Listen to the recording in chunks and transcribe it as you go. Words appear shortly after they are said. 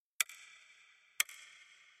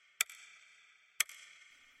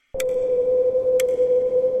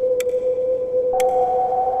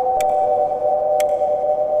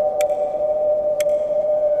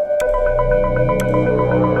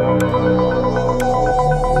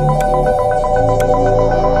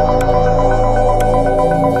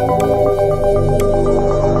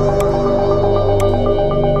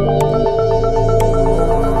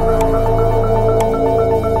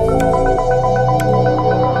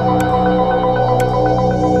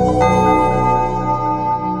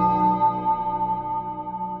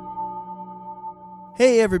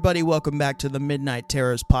Hey everybody, welcome back to the Midnight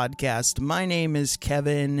Terrors podcast. My name is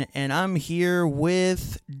Kevin, and I'm here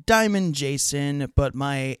with Diamond Jason, but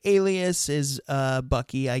my alias is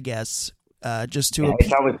Bucky, I guess. Just to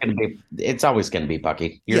it's always gonna be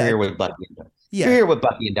Bucky. You're here with Bucky. Yeah. You're here with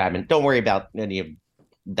Bucky and Diamond. Don't worry about any of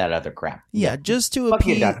that other crap. Yeah, just to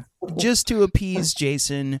appease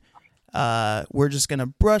Jason. We're just gonna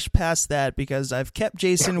brush past that because I've kept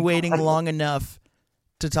Jason waiting long enough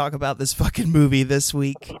to talk about this fucking movie this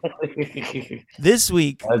week. This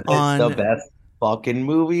week on the best fucking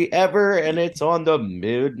movie ever, and it's on the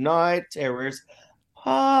Midnight Terrors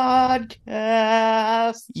podcast.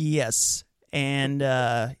 Yes. And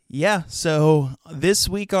so this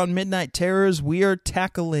week on Midnight Terrors, we are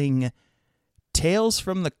tackling Tales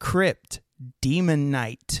from the Crypt, Demon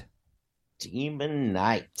Night. Demon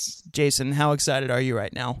Night. Jason, how excited are you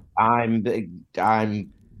right now? I'm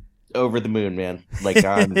over the moon, man. Like,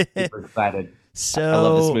 I'm super excited. So I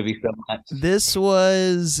love this movie so much. This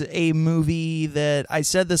was a movie that I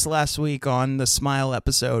said this last week on the Smile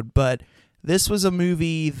episode, but this was a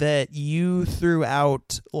movie that you threw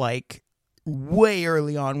out like way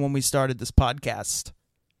early on when we started this podcast.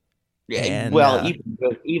 Yeah, and,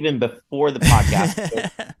 even before the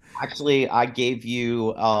podcast. Actually, I gave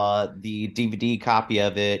you the DVD copy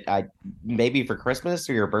of it. Maybe for Christmas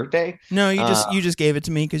or your birthday. No, you just gave it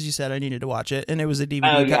to me because you said I needed to watch it, and it was a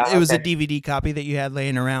DVD. It was a DVD copy that you had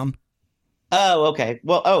laying around. Oh, okay.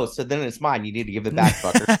 Well, so then it's mine. You need to give it back,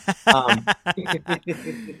 fucker.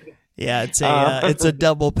 Yeah, it's a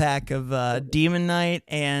double pack of Demon Night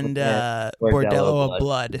and Bordello of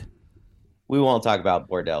Blood. We won't talk about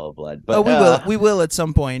Bordello of Blood, but we will at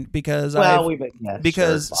some point because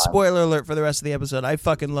spoiler alert for the rest of the episode. I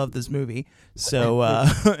fucking love this movie, so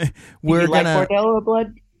we're gonna like Bordello of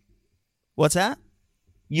Blood. What's that?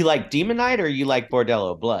 You like Demon Night or you like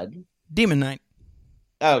Bordello of Blood? Demon Night.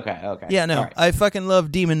 Okay. Yeah, no, right. I fucking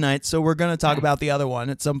love Demon Night, so we're gonna talk about the other one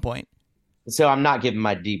at some point. So I'm not giving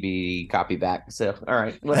my DVD copy back. So all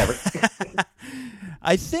right, whatever.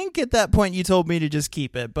 I think at that point you told me to just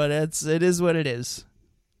keep it, but it is what it is.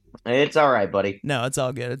 It's all right, buddy. No, it's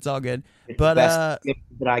all good. It's all good. It's but the best gift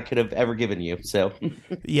that I could have ever given you. So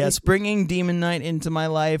yes, bringing Demon Night into my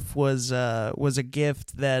life was a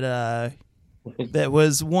gift that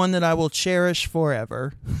was one that I will cherish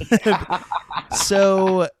forever.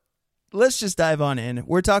 So let's just dive on in.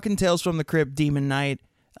 We're talking Tales from the Crypt, Demon Night.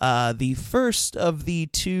 The first of the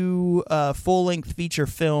two full-length feature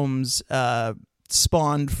films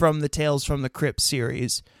spawned from the Tales from the Crypt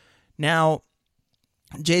series. Now,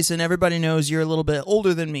 Jason, everybody knows you're a little bit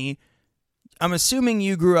older than me. I'm assuming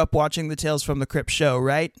you grew up watching the Tales from the Crypt show,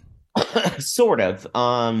 right? Sort of.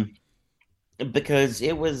 Because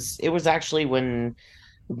it was actually when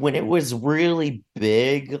it was really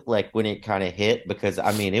big, like when it kind of hit, because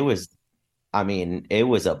it was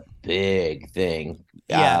a big thing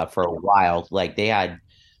for a while. Like they had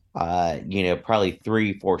probably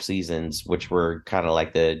 3-4 seasons, which were kind of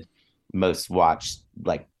like the most watched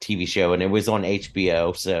like TV show, and it was on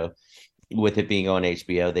HBO. So with it being on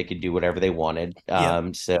HBO, they could do whatever they wanted.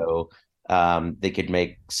 So they could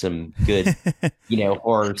make some good,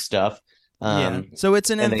 horror stuff. So it's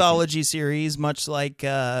an anthology series, much like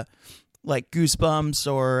Goosebumps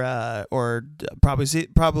or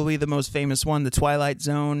probably the most famous one, The Twilight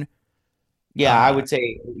Zone. Yeah, I would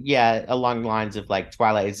say, along the lines of like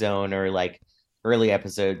Twilight Zone or like early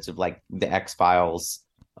episodes of like the X-Files,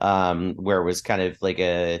 where it was kind of like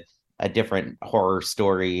a different horror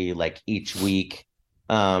story like each week.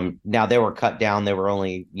 Now they were cut down. They were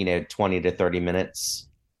only, 20 to 30 minutes,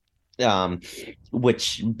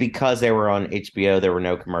 which because they were on HBO, there were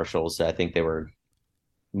no commercials. So I think they were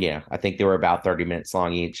about 30 minutes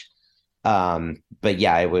long each. But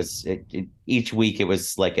yeah, it was each week it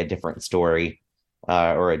was like a different story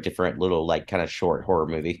or a different little like kind of short horror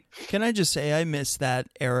movie. Can I just say I miss that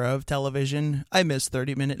era of television? I miss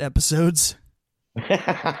 30-minute episodes.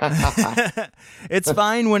 It's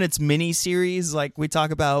fine when it's mini-series like we've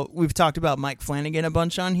talked about Mike Flanagan a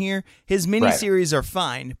bunch on here. His mini-series are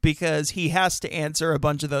fine because he has to answer a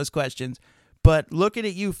bunch of those questions. But looking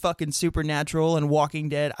at you fucking Supernatural and Walking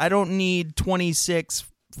Dead, I don't need 26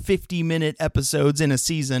 50-minute episodes in a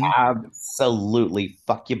season. Absolutely.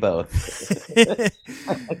 Fuck you both.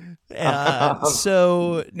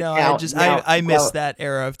 So no, I miss that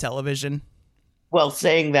era of television. Well,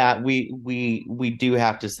 saying that, we do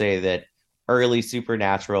have to say that early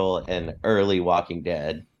Supernatural and early Walking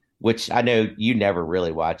Dead, which I know you never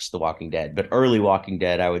really watched The Walking Dead, but early Walking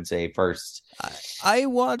Dead, I would say first. I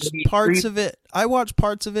watched parts of it.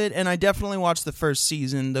 And I definitely watched the first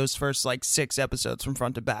season, those first like 6 episodes from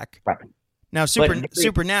front to back. Right. Now,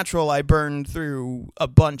 Supernatural, I burned through a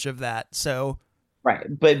bunch of that, so... Right,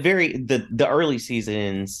 but the early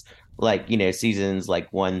seasons, like, seasons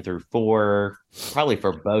like 1 through 4, probably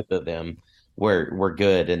for both of them, were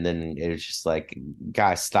good, and then it was just like,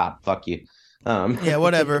 guys, stop, fuck you. Yeah,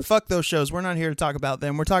 whatever. Fuck those shows. We're not here to talk about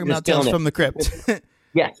them. We're talking about Just Tales killing from the Crypt.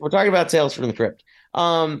 Yes, we're talking about Tales from the Crypt.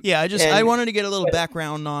 Yeah, I wanted to get a little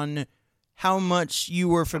background on how much you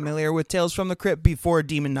were familiar with Tales from the Crypt before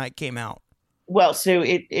Demon Knight came out. Well, so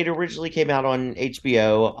it originally came out on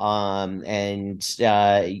HBO,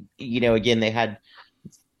 and again, they had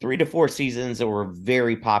 3 to 4 seasons that were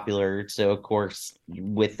very popular. So of course,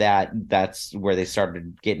 with that's where they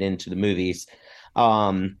started getting into the movies.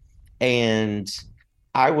 And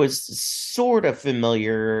I was sort of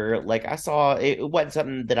familiar. Like, I saw it wasn't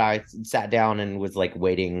something that I sat down and was like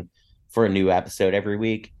waiting for a new episode every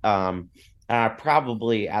week. And I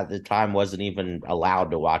probably at the time wasn't even allowed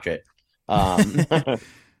to watch it. Um,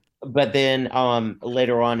 but then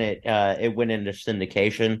later on it went into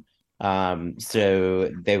syndication. So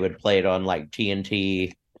they would play it on like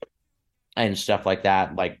TNT and stuff like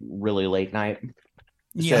that, like really late night.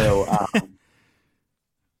 Yeah.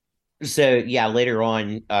 So yeah, later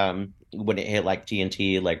on, when it hit like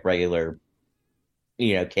TNT, like regular,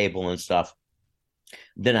 cable and stuff,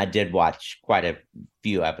 then I did watch quite a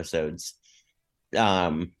few episodes.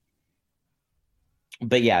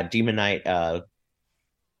 But yeah, Demon Knight had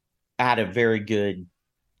a very good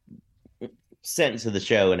sense of the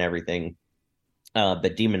show and everything.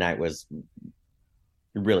 But Demon Knight was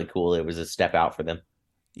really cool. It was a step out for them.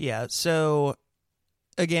 Yeah, so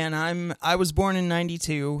again, I was born in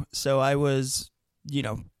 92, so I was,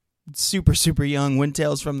 super, super young when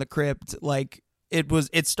Tales from the Crypt, like,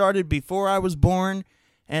 it started before I was born,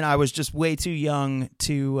 and I was just way too young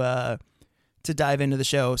to dive into the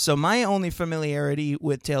show. So my only familiarity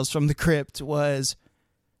with Tales from the Crypt was,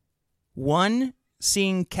 one,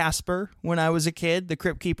 seeing Casper when I was a kid. The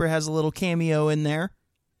Crypt Keeper has a little cameo in there.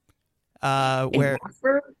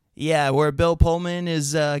 Where Bill Pullman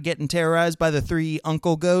is getting terrorized by the 3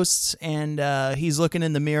 uncle ghosts, and he's looking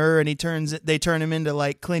in the mirror, and they turn him into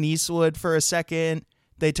like Clint Eastwood for a second.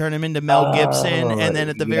 They turn him into Mel Gibson, and then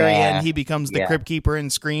at the very end, he becomes the Crypt Keeper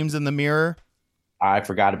and screams in the mirror. I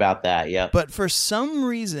forgot about that. Yeah. But for some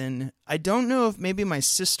reason, I don't know if maybe my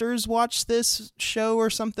sisters watched this show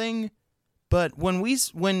or something, but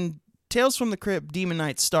when Tales from the Crypt Demon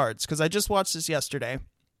Knight starts, because I just watched this yesterday,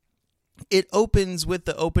 it opens with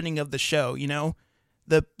the opening of the show,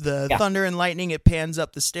 the thunder and lightning. It pans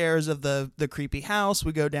up the stairs of the creepy house.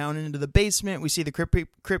 We go down into the basement. We see the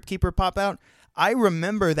Crypt Keeper pop out. I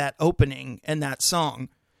remember that opening and that song.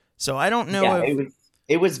 So I don't know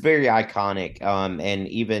it was very iconic. And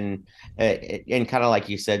even and kind of like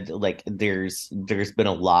you said, like there's been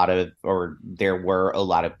there were a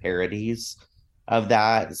lot of parodies of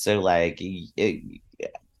that. So like you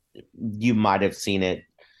might have seen it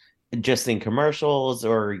just in commercials,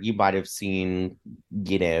 or you might have seen,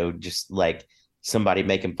 just like somebody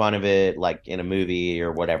making fun of it, like in a movie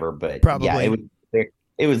or whatever. But probably. Yeah,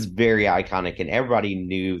 it was very iconic, and everybody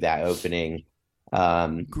knew that opening.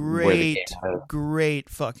 Great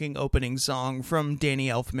fucking opening song from Danny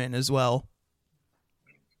Elfman as well.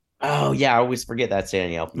 Oh yeah, I always forget that's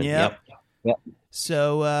Danny Elfman. Yep.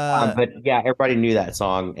 So, but yeah, everybody knew that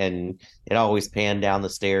song, and it always panned down the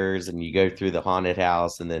stairs, and you go through the haunted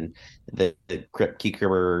house, and then the Crypt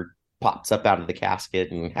Keeper pops up out of the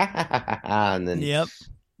casket, and and then yep.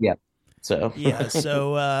 So yeah,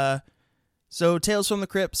 so Tales from the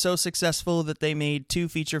Crypt, so successful that they made 2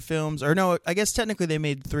 feature films, or no, I guess technically they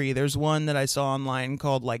made 3. There's one that I saw online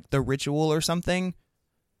called like The Ritual or something.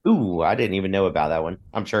 Ooh, I didn't even know about that one.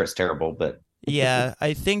 I'm sure it's terrible, but yeah,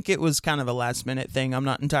 I think it was kind of a last minute thing. I'm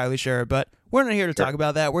not entirely sure, but we're not here to talk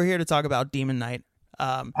about that. We're here to talk about Demon Knight.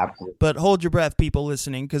 Absolutely. But hold your breath, people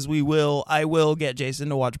listening, because I will get Jason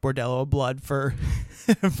to watch Bordello of Blood for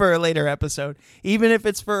for a later episode. Even if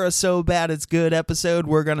it's for a so bad it's good episode,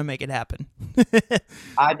 we're gonna make it happen.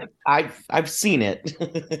 I've seen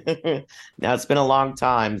it. Now it's been a long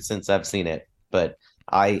time since I've seen it, but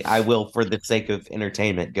I will, for the sake of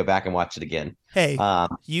entertainment, go back and watch it again. Hey,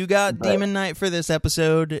 you got Demon Knight for this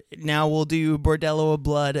episode. Now we'll do Bordello of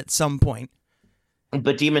Blood at some point.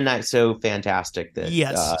 But Demon Knight's so fantastic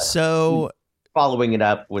that so following it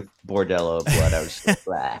up with Bordello of Blood, I was just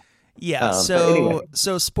like, yeah.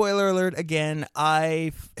 So spoiler alert again.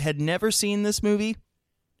 I had never seen this movie,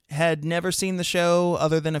 had never seen the show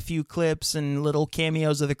other than a few clips and little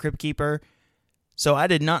cameos of the Crypt Keeper. So I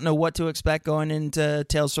did not know what to expect going into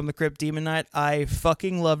Tales from the Crypt Demon Knight. I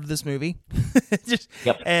fucking loved this movie.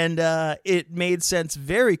 And it made sense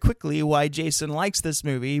very quickly why Jason likes this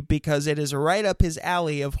movie, because it is right up his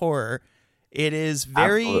alley of horror. It is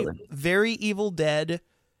very Evil Dead.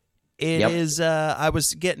 It is, I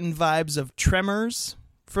was getting vibes of Tremors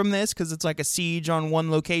from this, because it's like a siege on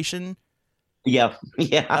one location. Yeah.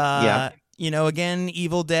 You know, again,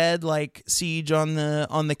 Evil Dead, like siege on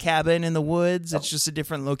the cabin in the woods. It's just a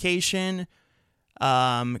different location.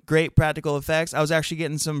 Great practical effects. I was actually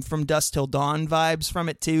getting some From Dusk Till Dawn vibes from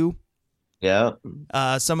it too. Yeah.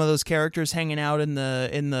 Some of those characters hanging out in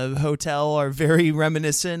the hotel are very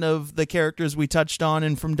reminiscent of the characters we touched on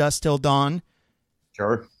in From Dusk Till Dawn.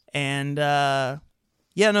 Sure. And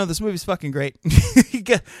this movie's fucking great.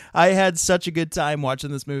 I had such a good time watching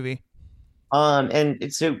this movie.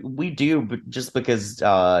 And so we do, but just because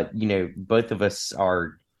both of us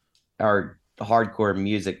are hardcore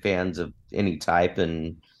music fans of any type,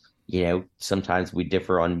 and sometimes we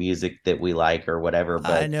differ on music that we like or whatever.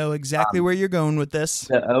 But I know exactly where you're going with this.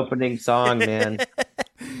 The opening song, man.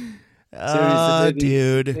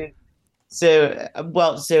 Dude. So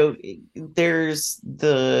there's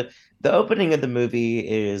the opening of the movie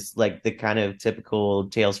is like the kind of typical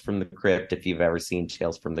Tales from the Crypt, if you've ever seen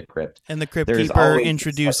Tales from the Crypt. And the Crypt Keeper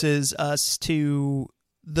introduces us to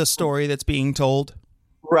the story that's being told.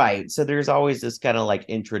 Right. So there's always this kind of like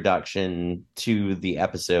introduction to the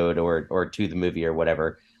episode or to the movie or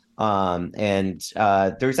whatever. And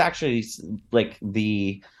there's actually like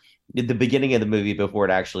the beginning of the movie before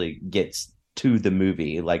it actually gets to the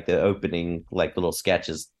movie, like the opening like little sketch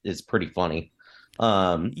is pretty funny.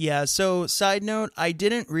 So side note, I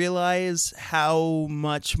didn't realize how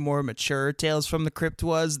much more mature Tales from the Crypt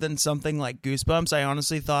was than something like Goosebumps. I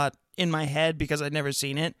honestly thought in my head, because I'd never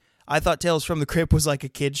seen it, I thought Tales from the Crypt was like a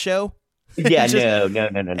kid show. Yeah, no.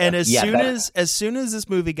 And as soon as this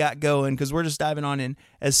movie got going, because we're just diving on in,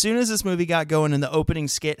 as soon as this movie got going and the opening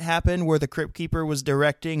skit happened where the Crypt Keeper was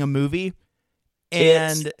directing a movie,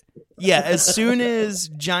 and as soon as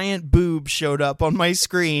giant boob showed up on my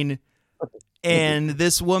screen, and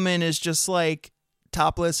this woman is just like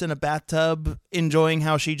topless in a bathtub enjoying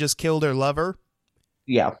how she just killed her lover.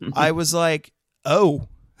 Yeah. I was like, oh.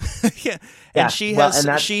 And she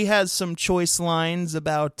has some choice lines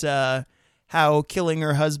about how killing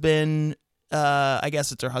her husband, I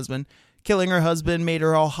guess it's her husband, killing her husband made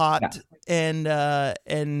her all hot. Yeah.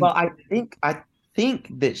 And well, I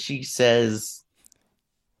think that she says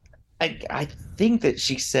I think that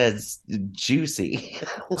she says juicy.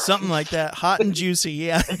 Something like that. Hot and juicy,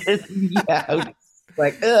 yeah. Yeah.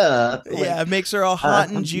 Like, ugh. Yeah, it makes her all hot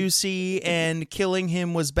and juicy, and killing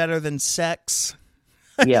him was better than sex.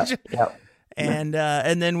 Yeah. And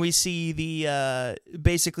then we see the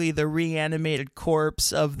basically the reanimated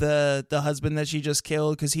corpse of the husband that she just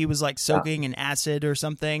killed, because he was like soaking in acid or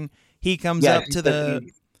something. He comes up to the...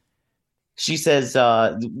 She says,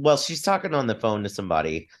 she's talking on the phone to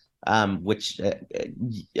somebody, which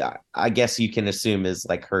I guess you can assume is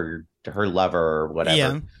like her lover or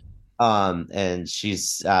whatever. Yeah. And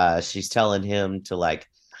she's telling him to like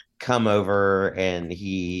come over, and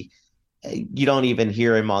you don't even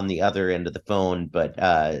hear him on the other end of the phone, but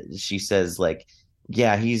she says like,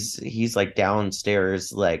 yeah, he's like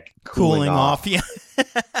downstairs, like cooling off. Yeah.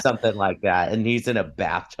 Something like that. And he's in a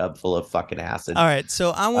bathtub full of fucking acid. All right.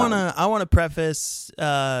 So I want to preface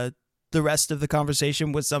the rest of the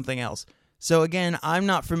conversation with something else. So again, I'm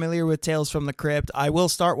not familiar with Tales from the Crypt. I will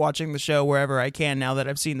start watching the show wherever I can now that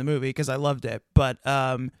I've seen the movie, because I loved it. But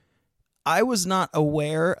I was not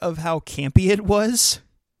aware of how campy it was.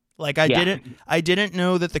 Like I didn't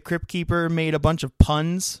know that the Crypt Keeper made a bunch of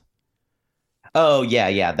puns. Oh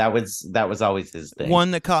yeah, that was always his thing.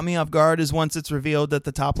 One that caught me off guard is once it's revealed that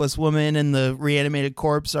the topless woman and the reanimated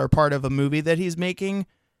corpse are part of a movie that he's making.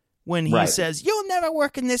 When he says, "You'll never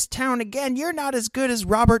work in this town again. You're not as good as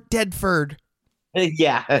Robert Redford."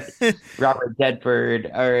 Yeah, Robert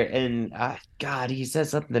Redford. God, he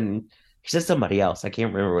says something. He says somebody else. I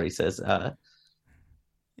can't remember what he says.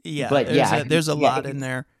 There's a lot in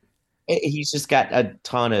there. He's just got a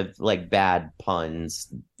ton of like bad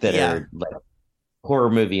puns that are like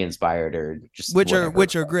horror movie inspired, or just which are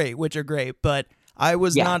great. But I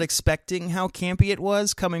was not expecting how campy it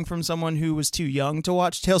was, coming from someone who was too young to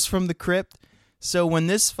watch Tales from the Crypt. So when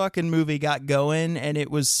this fucking movie got going and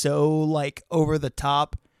it was so like over the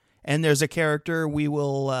top, and there's a character we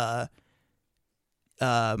will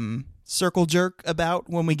circle jerk about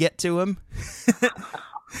when we get to him.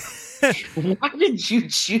 Why did you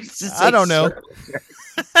choose to say I don't know.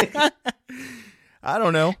 I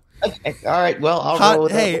don't know. Okay, all right. Well, I'll roll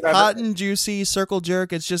with it. Whatever. Hot and juicy circle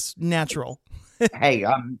jerk. It's just natural. Hey,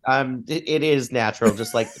 it is natural,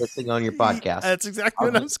 just like pissing on your podcast. That's exactly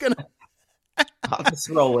what I was gonna. I'll just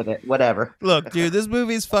roll with it. Whatever. Look, dude, this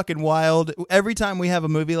movie's fucking wild. Every time we have a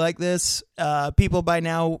movie like this, people by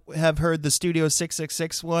now have heard the Studio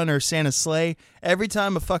 666 one or Santa's Sleigh. Every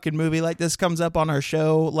time a fucking movie like this comes up on our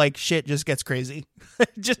show, like shit just gets crazy.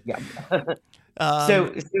 Just Yeah.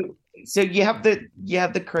 So you have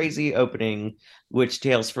the crazy opening, which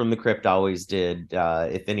Tales from the Crypt always did.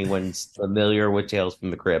 If anyone's familiar with Tales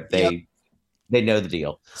from the Crypt, they know the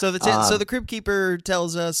deal. So the Crypt Keeper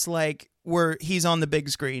tells us like he's on the big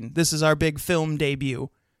screen. This is our big film debut.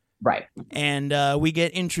 Right. And we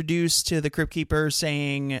get introduced to the Crypt Keeper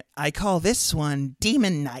saying, "I call this one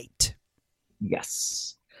Demon Night."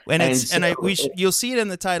 Yes. You'll see it in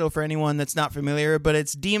the title for anyone that's not familiar, but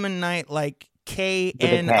it's Demon Night, like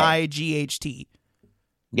Knight.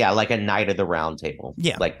 Yeah, like a Night of the Round Table.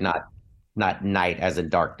 Yeah, like not night as in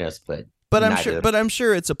darkness, but I'm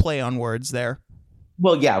sure it's a play on words there.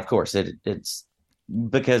 Well, yeah, of course it's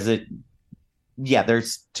because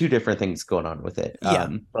there's two different things going on with it. Yeah,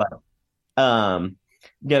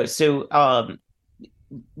 no, so I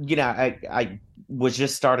was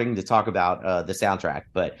just starting to talk about the soundtrack,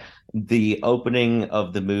 but the opening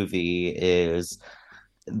of the movie is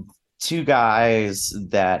two guys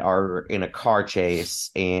that are in a car chase,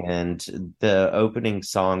 and the opening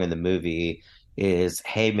song in the movie is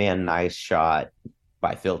 "Hey Man, Nice Shot"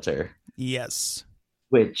 by Filter. Yes.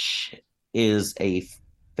 Which is a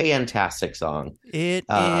fantastic song. It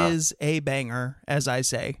is a banger, as I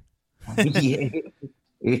say. Yeah,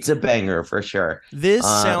 it's a banger for sure. This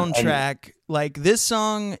soundtrack, like this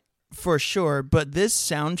song for sure, but this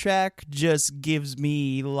soundtrack just gives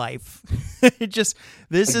me life.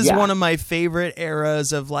 This is one of my favorite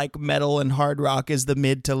eras of like metal and hard rock is the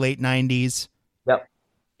mid to late 90s. Yep.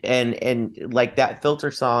 And like that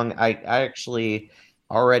Filter song, I actually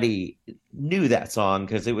already knew that song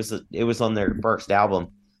because it was on their first album.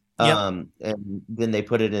 Yep. And then they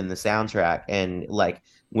put it in the soundtrack, and like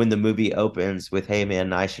when the movie opens with "Hey Man,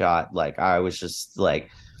 Nice Shot," like I was just like,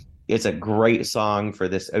 it's a great song for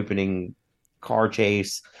this opening car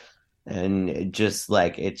chase, and it just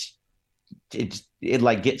like it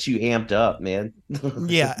like gets you amped up, man.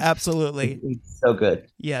 Yeah, absolutely. It's so good.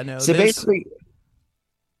 Yeah, no. So basically,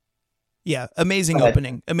 yeah, amazing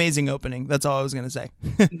opening. That's all I was gonna say.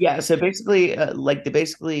 Yeah, so basically,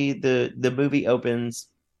 the movie opens,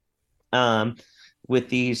 with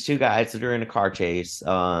these two guys that are in a car chase,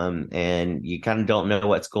 and you kind of don't know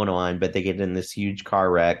what's going on, but they get in this huge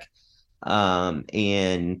car wreck,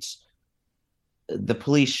 and the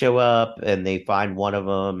police show up and they find one of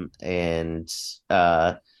them, and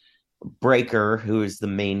Breaker, who is the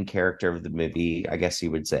main character of the movie, I guess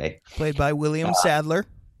you would say, played by William Sadler.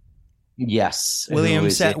 Yes,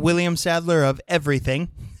 William Sadler of everything.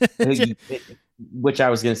 Which I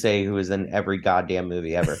was going to say, who is in every goddamn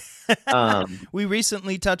movie ever. We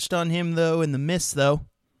recently touched on him though in The Mist, though.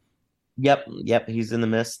 Yep, he's in The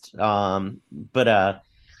Mist. So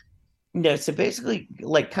basically,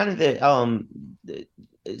 like, kind of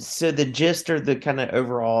so the gist or the kind of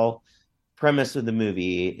overall premise of the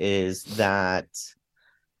movie is that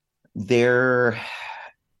there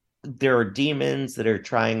are demons that are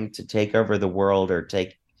trying to take over the world, or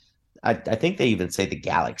I think they even say the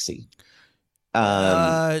galaxy.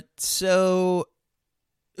 So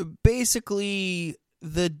basically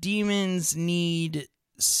the demons need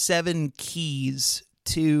 7 keys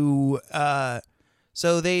to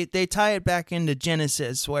so they tie it back into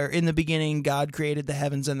Genesis, where in the beginning God created the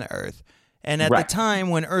heavens and the earth, and at the time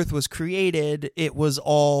when earth was created it was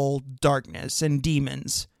all darkness and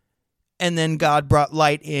demons, and then God brought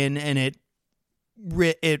light in and it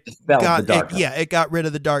got rid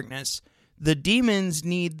of the darkness. The demons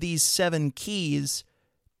need these 7 keys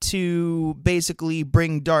to basically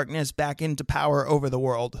bring darkness back into power over the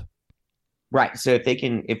world. Right. So if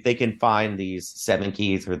they can find these 7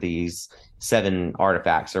 keys or these 7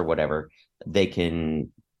 artifacts or whatever, they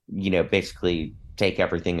can, basically take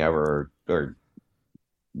everything over, or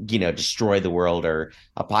destroy the world, or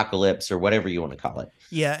apocalypse, or whatever you want to call it.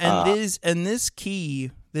 Yeah, and this key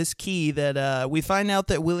that we find out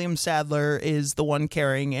that William Sadler is the one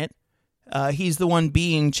carrying it. He's the one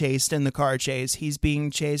being chased in the car chase. He's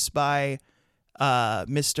being chased by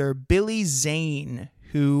Mr. Billy Zane,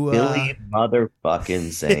 Billy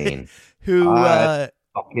motherfucking Zane. I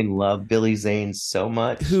fucking love Billy Zane so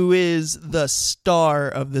much. Who is the star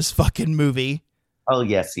of this fucking movie. Oh,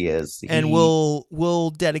 yes, he is. And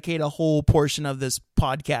we'll dedicate a whole portion of this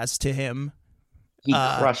podcast to him. He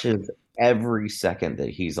crushes every second that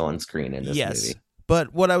he's on screen in this Yes. movie.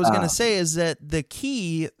 But what I was going to Uh, say is that the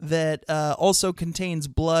key that also contains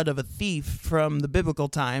blood of a thief from the biblical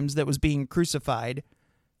times that was being crucified,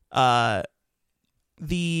 uh,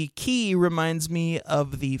 the key reminds me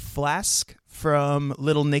of the flask from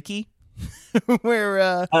Little Nicky,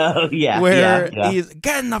 where oh yeah, yeah, where yeah, he's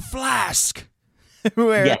get in the flask,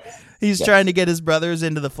 where yes, he's trying yes. to get his brothers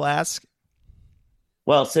into the flask.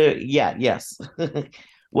 Well, so yeah, yes.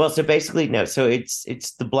 Well, so basically, no. So it's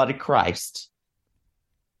the blood of Christ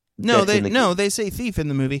No, that's they in the no, key. they say thief in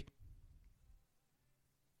the movie.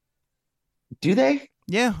 Do they?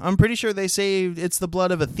 Yeah, I'm pretty sure they say it's the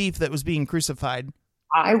blood of a thief that was being crucified.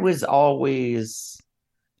 I was always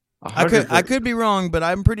a I could hundred I percent. could be wrong, but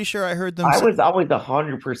I'm pretty sure I heard them I say. was always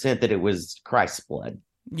 100% that it was Christ's blood.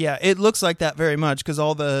 Yeah, it looks like that very much because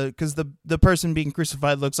the person being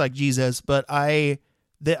crucified looks like Jesus, but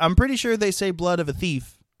I'm pretty sure they say blood of a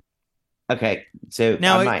thief. Okay, so I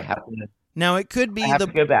Now it might have to. now it could I be have the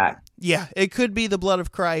to go back. yeah, it could be the blood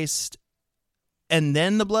of Christ and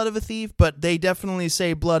then the blood of a thief, but they definitely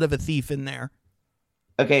say blood of a thief in there.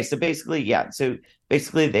 Okay, so basically, yeah. So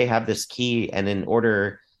basically, they have this key, and in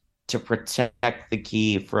order to protect the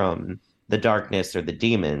key from the darkness or the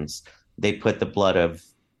demons, they put the blood of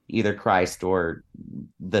either Christ or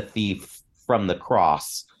the thief from the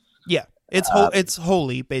cross. Yeah, Uh, it's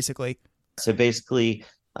holy basically. so basically,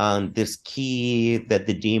 this key that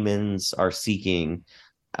the demons are seeking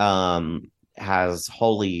has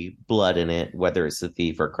holy blood in it, whether it's the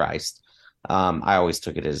thief or Christ. I always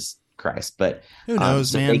took it as Christ, but Who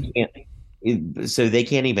knows, so they man? can't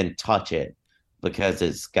even touch it because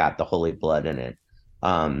it's got the holy blood in it.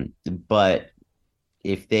 But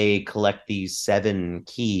if they collect these seven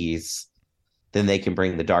keys, then they can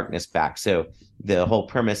bring the darkness back. So the whole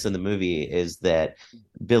premise of the movie is that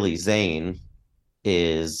Billy Zane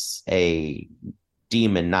is a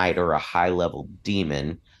demon knight or a high level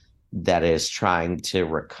demon that is trying to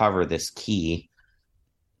recover this key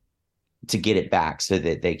to get it back so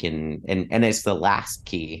that they can and it's the last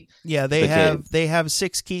key Yeah, because they have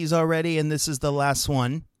six keys already, and this is the last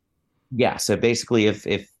one. yeah, so basically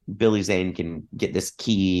if Billy Zane can get this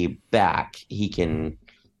key back, he can,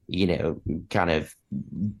 kind of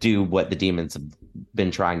do what the demons have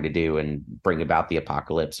been trying to do and bring about the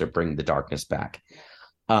apocalypse or bring the darkness back.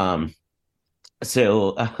 Um,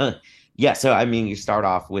 so yeah, so I mean, you start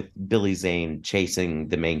off with Billy Zane chasing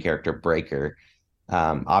the main character Breaker.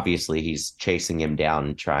 Obviously, he's chasing him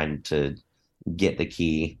down, trying to get the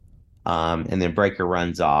key. And then Breaker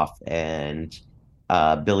runs off, and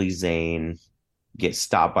Billy Zane gets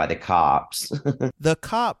stopped by the cops. The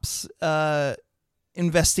cops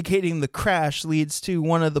investigating the crash leads to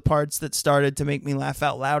one of the parts that started to make me laugh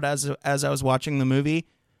out loud as I was watching the movie,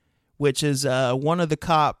 which is one of the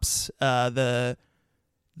cops, the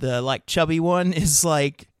like chubby one, is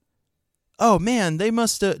like, "Oh man, they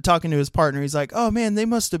must have," talking to his partner. He's like, "Oh man, they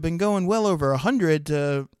must have been going well over 100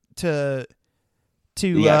 to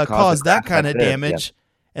Yeah, cause a cause that crash kind like of this. Yeah, damage."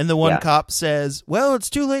 And the one yeah, cop says, "Well, it's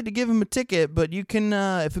too late to give him a ticket, but you can,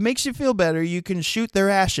 if it makes you feel better, you can shoot their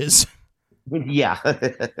ashes." yeah,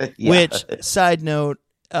 yeah. Which, side note,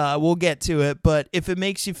 we'll get to it, but if it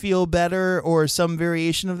makes you feel better or some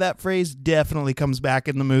variation of that phrase definitely comes back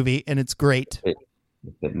in the movie, and it's great.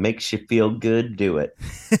 If it makes you feel good, do it.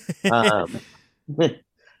 Um,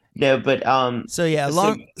 no, but So yeah,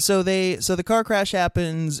 so so the car crash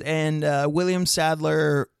happens, and William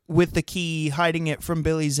Sadler, with the key, hiding it from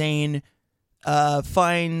Billy Zane,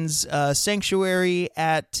 finds sanctuary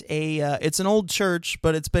at a it's an old church,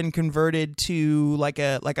 but it's been converted to like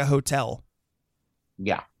a hotel.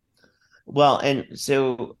 yeah. Well, and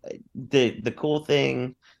so the cool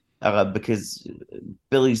thing, because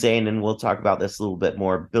Billy Zane, and we'll talk about this a little bit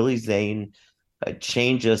more. Billy Zane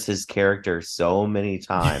changes his character so many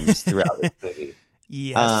times throughout this movie.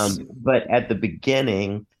 Yes. But at the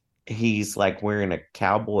beginning, he's like wearing a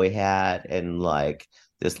cowboy hat and like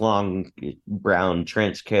this long brown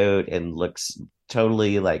trench coat and looks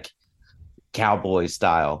totally like cowboy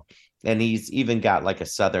style. And he's even got like a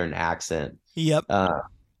southern accent Yep.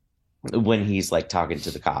 when he's like talking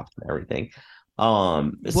to the cops and everything.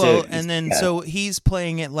 Well, and then Yeah, so he's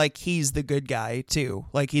playing it like he's the good guy too.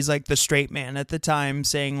 Like he's like the straight man at the time,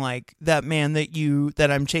 saying like, that man that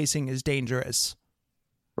I'm chasing is dangerous.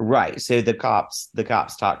 right. So the cops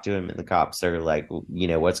talk to him, and the cops are like,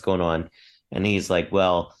 what's going on? And he's like,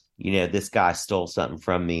 well, this guy stole something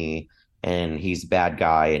from me, and he's a bad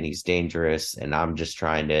guy, and he's dangerous, and I'm just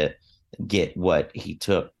trying to get what he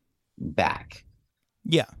took back.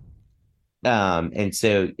 Yeah. And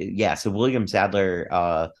so yeah, so William Sadler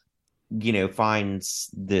finds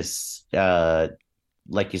this,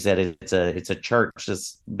 like you said, it's a church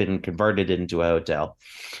that's been converted into a hotel.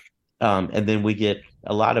 And then we get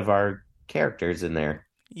a lot of our characters in there.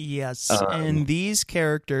 Yes, Um, and these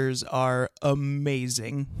characters are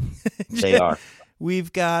amazing. they are.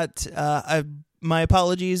 We've got, my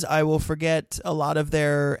apologies, I will forget a lot of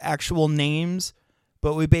their actual names,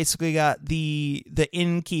 but we basically got the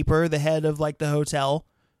innkeeper, the head of like the hotel.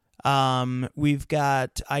 We've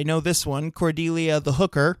got, I know this one, Cordelia the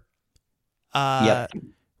hooker. Yep.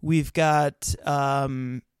 We've got,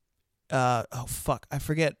 oh fuck, I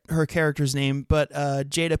forget her character's name, but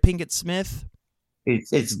Jada Pinkett Smith.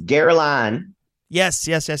 It's Caroline. Yes.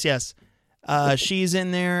 She's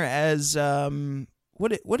in there as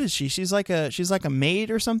what is she? She's like a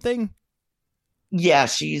maid or something. Yeah,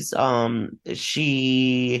 she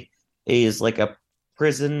is like a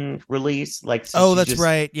prison release. Like, so Oh, she that's just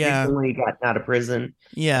right. Yeah. recently got out of prison,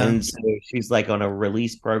 Yeah. and so she's like on a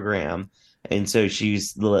release program, and so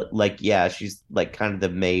like, yeah, she's like kind of the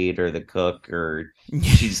maid or the cook, or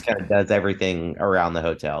she just kind of does everything around the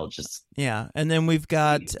hotel. Just Yeah. And then we've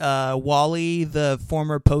got Wally, the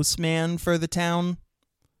former postman for the town.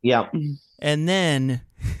 yeah, And then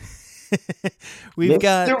we've Mr.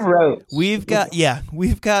 got Roach.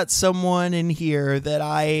 we've got someone in here that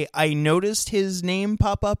I noticed his name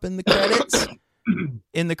pop up in the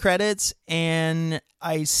credits and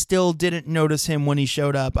I still didn't notice him when he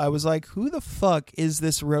showed up. I was like, who the fuck is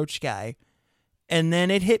this Roach guy? And then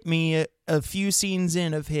it hit me a few scenes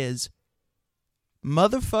in of his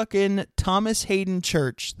motherfucking Thomas Hayden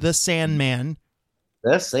Church, the Sandman.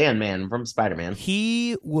 The Sandman from Spider-Man.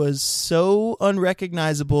 He was so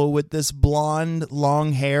unrecognizable with this blonde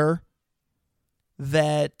long hair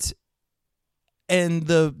that, and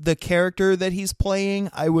the character that he's playing,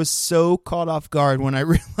 I was so caught off guard when I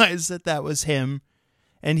realized that was him.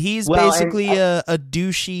 And he's basically a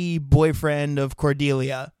douchey boyfriend of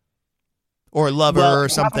Cordelia or lover or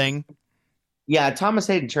something. Yeah, Thomas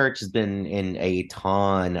Hayden Church has been in a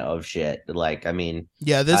ton of shit. Like, I mean,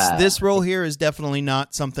 yeah, this role here is definitely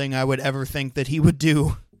not something I would ever think that he would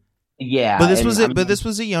do. Yeah, but this was it. But this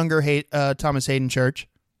was a younger Thomas Hayden Church.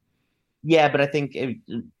 Yeah, but I think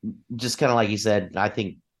just kind of like you said, I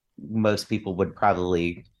think most people would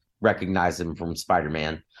probably recognize him from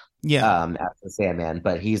Spider-Man. Yeah, as the Sandman,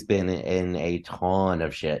 but he's been in a ton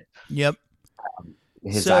of shit. Yep.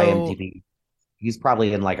 His IMDb. He's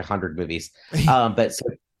probably in like 100 movies. But so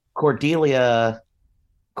Cordelia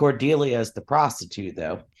is the prostitute,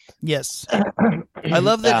 though. Yes, I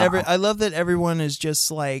love that. I love that everyone is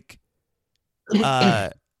just like.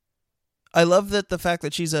 I love that the fact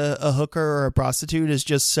that she's a hooker or a prostitute is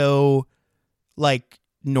just so, like,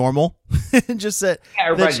 normal. Just that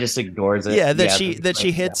everybody just ignores it. Yeah, that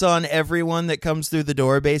she hits on everyone that comes through the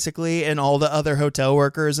door, basically, and all the other hotel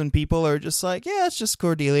workers and people are just like, yeah, it's just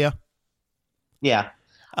Cordelia. Yeah.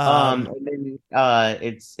 And then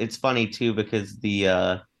it's funny too because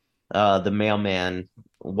the mailman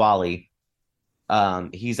Wally,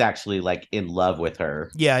 he's actually like in love with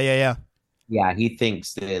her. Yeah. Yeah, he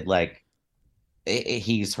thinks that like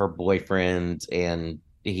he's her boyfriend, and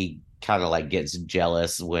he kind of like gets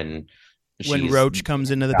jealous when Roach comes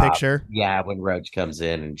into the picture. Yeah, when Roach comes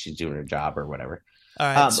in and she's doing her job or whatever. All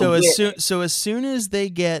right. So as soon as they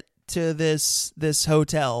get to this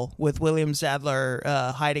hotel with William Sadler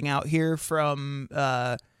hiding out here from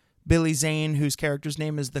Billy Zane, whose character's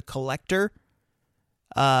name is the Collector,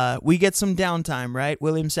 we get some downtime, right?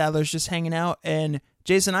 William Sadler's just hanging out, and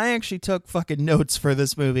Jason, I actually took fucking notes for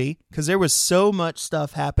this movie because there was so much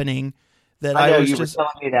stuff happening that I know was you just were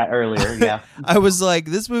telling me that earlier. Yeah, I was like,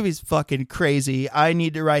 this movie's fucking crazy. I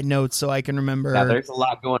need to write notes so I can remember. Yeah, there's a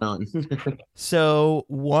lot going on. So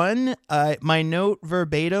my note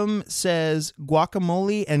verbatim says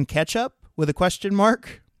guacamole and ketchup with a question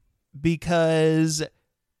mark because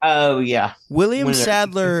oh yeah, William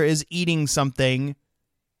Sadler is eating something.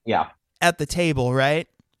 Yeah, at the table, right?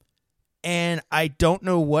 And I don't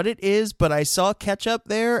know what it is, but I saw ketchup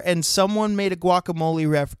there, and someone made a guacamole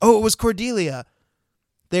ref. Oh, it was Cordelia.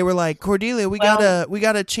 They were like, Cordelia, we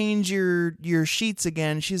gotta change your sheets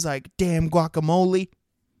again. She's like, damn guacamole.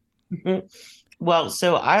 Well,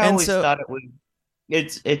 so I always thought it was.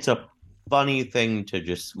 It's a funny thing to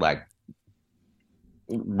just like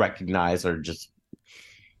recognize, or just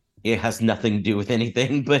it has nothing to do with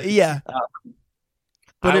anything. But yeah,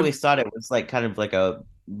 but I always thought it was like kind of like a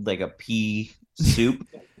pea soup.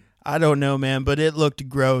 I don't know, man, but it looked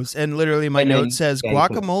gross. And literally my note says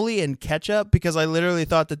guacamole and ketchup because I literally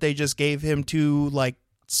thought that they just gave him two like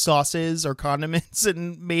sauces or condiments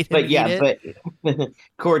and made him eat it. But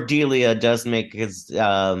Cordelia does make his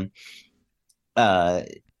uh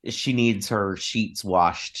she needs her sheets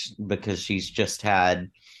washed because she's just had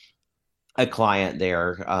a client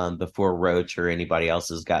there before Roach or anybody else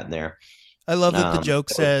has gotten there. I love that the Um, joke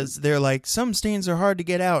says they're like, some stains are hard to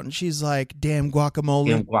get out, and she's like, damn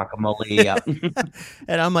guacamole. and guacamole, yeah.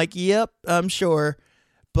 And I'm like, yep, I'm sure.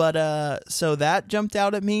 But so that jumped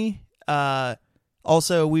out at me.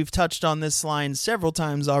 Also, we've touched on this line several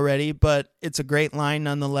times already, but it's a great line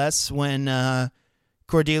nonetheless when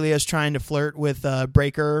Cordelia's trying to flirt with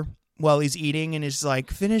Breaker while he's eating, and is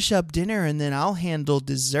like, finish up dinner and then I'll handle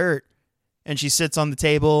dessert. And she sits on the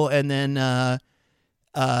table, and then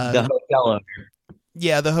The hotel owner.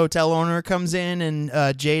 yeah, the hotel owner comes in, and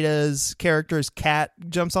Jada's character's cat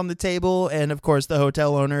jumps on the table, and of course the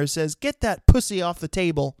hotel owner says, "Get that pussy off the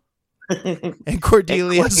table." And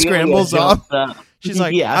Cordelia scrambles off. She's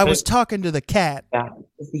like, yeah. "I was talking to the cat."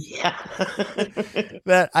 Yeah.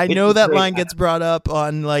 That I know It's that great. line gets brought up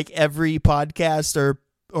on like every podcast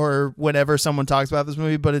or whenever someone talks about this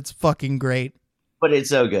movie, but it's fucking great. But it's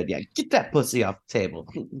so good. Yeah, get that pussy off the table.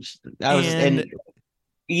 And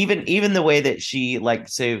even the way that she like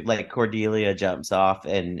Cordelia jumps off,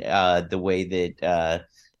 and the way that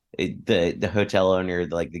the hotel owner,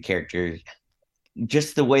 like the character,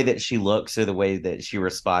 just the way that she looks or the way that she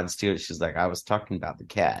responds to it, she's like, I was talking about the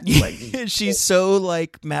cat. Like, she's so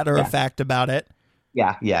like matter of fact about it.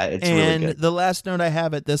 yeah, it's and really good. The last note I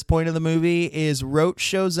have at this point of the movie is Roach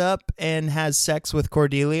shows up and has sex with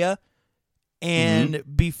Cordelia. And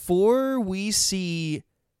before we see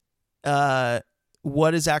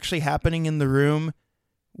what is actually happening in the room,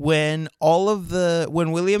 when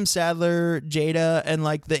William Sadler, Jada, and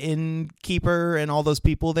like the innkeeper and all those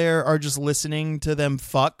people there are just listening to them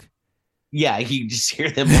fuck. Yeah, you just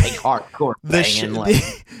hear them like hardcore banging.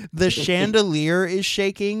 The chandelier is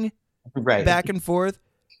shaking right back and forth.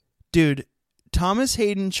 Dude, Thomas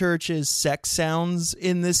Hayden Church's sex sounds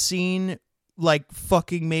in this scene like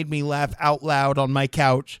fucking made me laugh out loud on my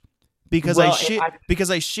couch. Because I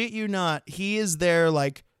shit you not, he is there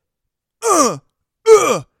like, yeah.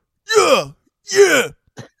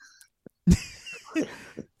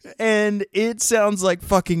 And it sounds like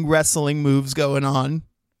fucking wrestling moves going on.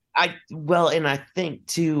 And I think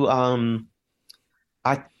too,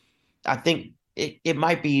 I think it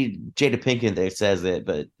might be Jada Pinkett that says it,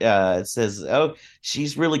 but it says, "Oh,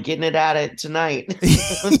 she's really getting it at it tonight."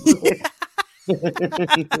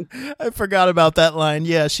 I forgot about that line.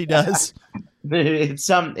 Yeah, she does. It's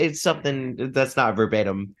something that's not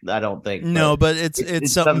verbatim, I don't think. No, but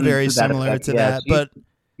it's something very similar to that. But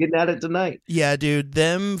getting at it tonight. Yeah, dude,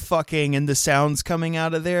 them fucking and the sounds coming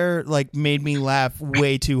out of there like made me laugh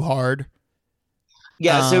way too hard.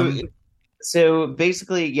 Yeah, so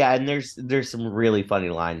basically, yeah, and there's some really funny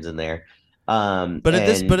lines in there. But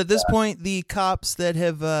at this point, the cops that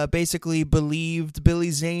have basically believed Billy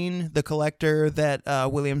Zane, the collector, that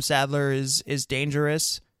William Sadler is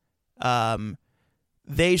dangerous,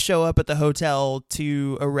 they show up at the hotel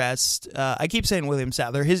to arrest. I keep saying William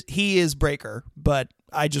Sadler. He is Breaker, but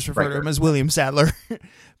I just refer to him as William Sadler.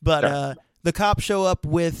 But the cops show up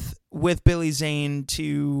with Billy Zane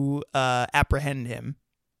to apprehend him.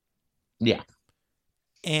 Yeah.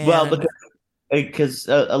 And well, because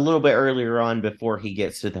a little bit earlier on, before he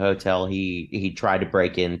gets to the hotel, he tried to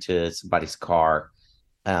break into somebody's car,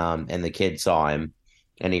 and the kid saw him,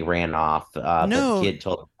 and he ran off. But the kid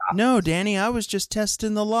told him, "No, Danny, I was just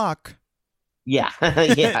testing the lock." Yeah,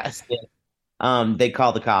 yeah. They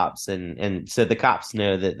call the cops, and so the cops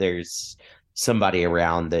know that there's somebody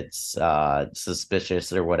around that's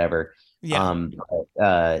suspicious or whatever. Yeah.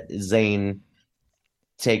 Zane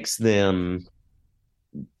takes them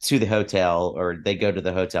to the hotel, or they go to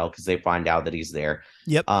the hotel because they find out that he's there.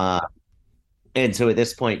 Yep. And so at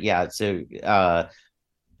this point,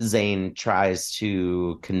 Zane tries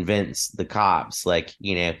to convince the cops, like,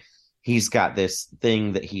 he's got this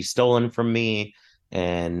thing that he's stolen from me,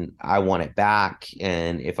 and I want it back.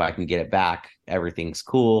 And if I can get it back, everything's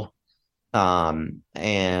cool. And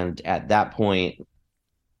at that point,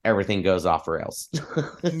 everything goes off rails.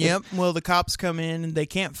 Yep. Well, the cops come in and they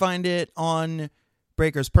can't find it on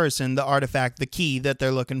Breaker's person, the artifact, the key that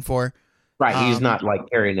they're looking for. Right. He's not like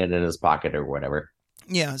carrying it in his pocket or whatever.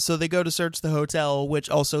 Yeah. So they go to search the hotel, which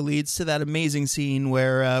also leads to that amazing scene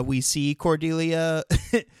where we see Cordelia.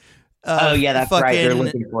 Oh, yeah, that's right. They're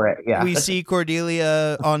looking for it. Yeah. We see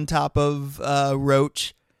Cordelia on top of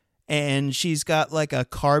Roach, and she's got like a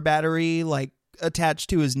car battery like attached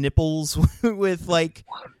to his nipples with like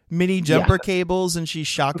mini jumper cables, and she's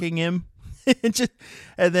shocking him. And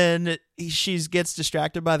then she gets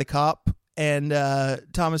distracted by the cop, and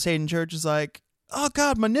Thomas Hayden Church is like, "Oh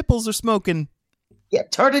God, my nipples are smoking." Yeah,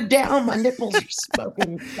 turn it down. My nipples are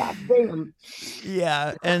smoking. God damn.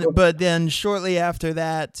 Yeah, but then shortly after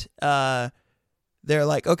that, they're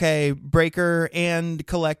like, okay, Breaker and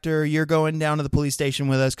Collector, you're going down to the police station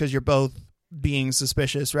with us because you're both being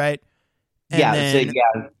suspicious, right? And Yeah, so then,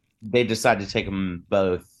 yeah, they decided to take them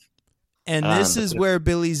both. and this is where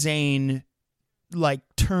Billy Zane like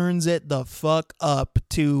turns it the fuck up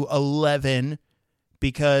to 11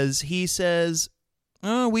 because he says,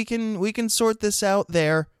 "Oh, we can sort this out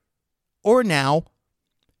there or now."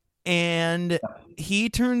 And he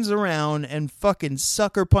turns around and fucking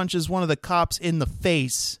sucker punches one of the cops in the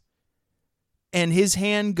face. And his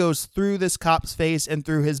hand goes through this cop's face and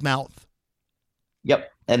through his mouth.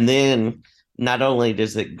 Yep. And then not only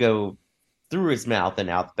does it go through his mouth and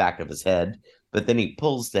out the back of his head, but then he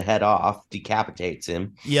pulls the head off, decapitates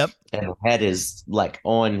him. Yep. And the head is like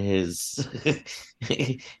on his,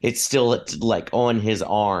 it's still like on his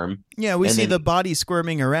arm. Yeah, we and see then, the body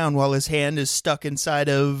squirming around while his hand is stuck inside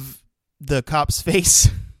of the cop's face.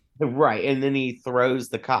 right. And then he throws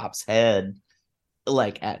the cop's head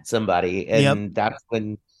like at somebody. And that's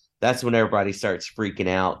when everybody starts freaking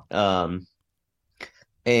out.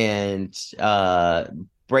 And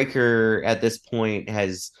Breaker at this point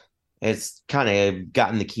has kind of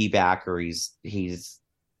gotten the key back, or he's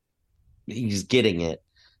getting it,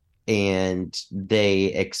 and they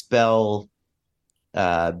expel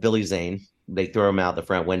Billy Zane. They throw him out the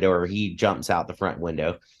front window, or he jumps out the front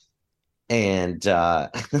window, and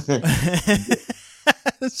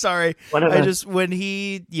Sorry, when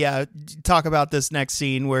he talk about this next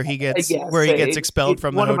scene where he gets expelled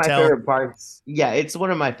from the hotel. One of my favorite parts. Yeah, it's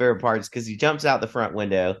one of my favorite parts because he jumps out the front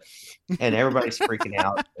window, and everybody's freaking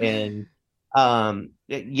out. And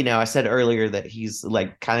I said earlier that he's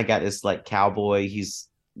like kind of got this like cowboy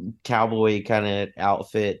kind of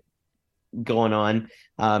outfit going on,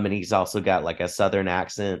 and he's also got like a southern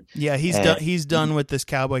accent. Yeah, he's done with this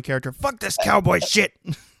cowboy character. Fuck this cowboy shit.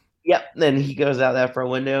 Yep. Then he goes out that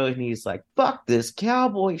front window and he's like, "Fuck this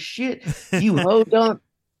cowboy shit, you podunk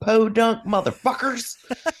motherfuckers."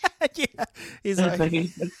 Yeah, he's like,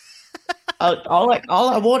 all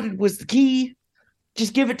I wanted was the key.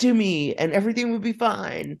 Just give it to me, and everything would be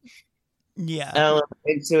fine. Yeah.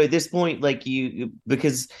 And so at this point, like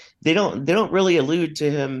because they don't really allude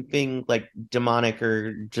to him being like demonic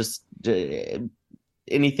or just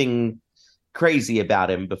anything crazy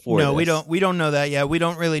about him before. No, we don't know that yet. We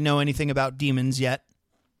don't really know anything about demons yet.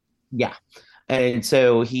 Yeah. And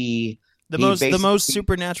so the most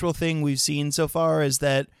supernatural thing we've seen so far is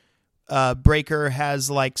that Breaker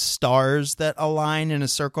has like stars that align in a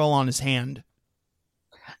circle on his hand.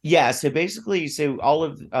 Yeah, so basically all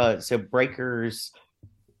of Breaker's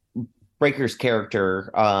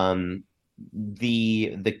character,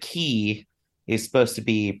 the key is supposed to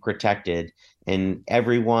be protected, and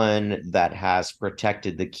everyone that has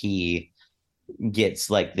protected the key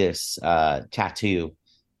gets like this tattoo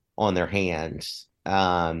on their hand.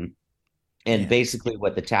 Basically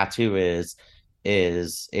what the tattoo is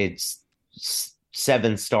it's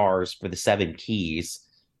 7 stars for the 7 keys,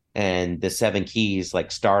 and the 7 keys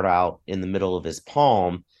like start out in the middle of his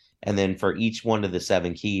palm, and then for each one of the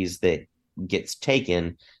 7 keys that gets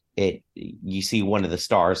taken, you see one of the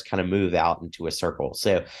stars kind of move out into a circle.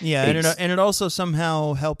 So yeah, and it also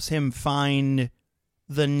somehow helps him find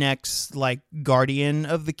the next like guardian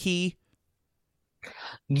of the key.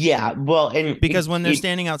 Yeah, well, and because when they're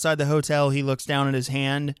standing outside the hotel, he looks down at his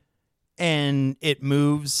hand and it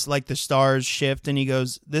moves, like the stars shift, and he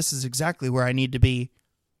goes, "This is exactly where I need to be."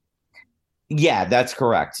 Yeah, that's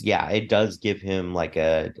correct. Yeah, it does give him like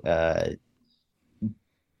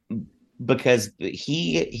because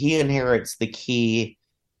he inherits the key,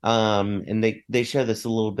 and they show this a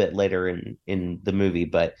little bit later in the movie,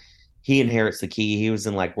 but he inherits the key. He was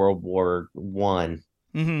in like World War One,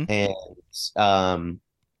 and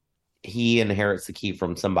he inherits the key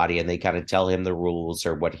from somebody, and they kind of tell him the rules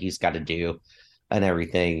or what he's got to do and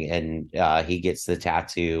everything, and he gets the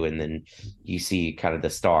tattoo, and then you see kind of the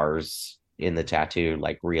stars in the tattoo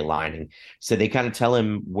like realigning. So they kind of tell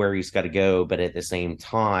him where he's got to go, but at the same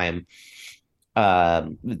time,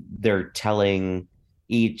 they're telling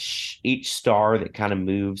each star that kind of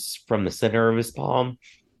moves from the center of his palm,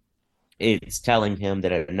 it's telling him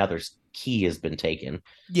that another key has been taken.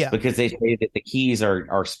 Yeah, because they say that the keys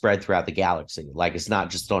are spread throughout the galaxy, like it's not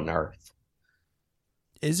just on Earth.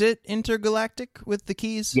 Is it intergalactic with the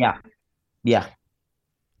keys? Yeah.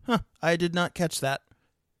 Huh, I did not catch that.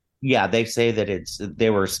 Yeah, they say that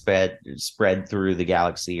they were spread through the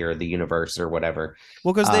galaxy or the universe or whatever.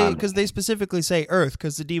 Well, Um, because they specifically say Earth,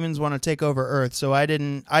 because the demons want to take over Earth. So I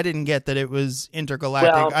didn't get that it was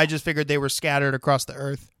intergalactic. well, I just figured they were scattered across the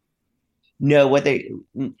Earth. no, what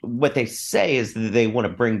they say is that they want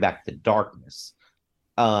to bring back the darkness.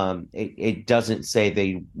 It doesn't say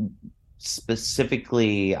they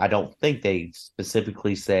specifically. I don't think they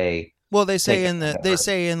specifically say Well, take it to they Earth.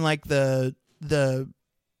 say in like the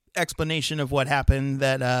explanation of what happened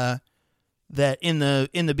that that in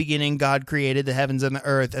the beginning God created the heavens and the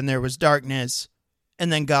earth and there was darkness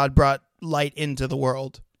and then God brought light into the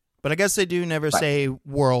world. But I guess they do never Right. say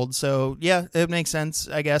world, so yeah, it makes sense,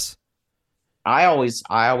 I guess. I always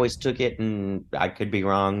took it, and I could be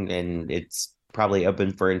wrong, and it's probably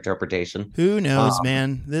open for interpretation. Who knows, Um,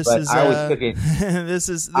 man? This but is I always took it.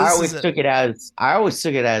 I always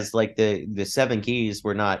took it as like the seven keys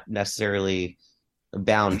were not necessarily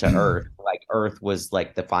bound to Earth. Like Earth was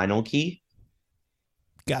like the final key.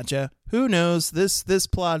 Gotcha. Who knows? This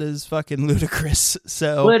plot is fucking ludicrous.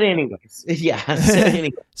 So But anyways, yeah. So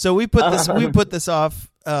anyway, so we um, put this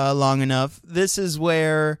off long enough. This is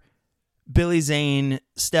where Billy Zane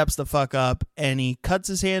steps the fuck up and he cuts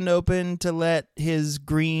his hand open to let his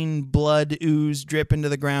green blood ooze drip into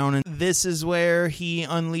the ground. And this is where he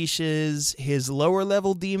unleashes his lower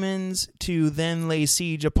level demons to then lay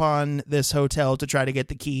siege upon this hotel to try to get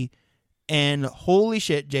the key. And holy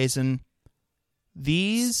shit, Jason,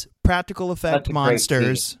 these practical such effect a great scene.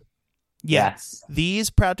 monsters, yeah, Yes. these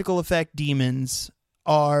practical effect demons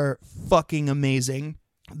are fucking amazing.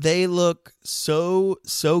 They look so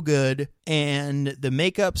good, and the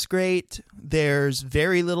makeup's great. There's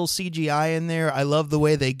very little CGI in there. I love the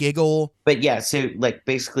way they giggle. But yeah, so like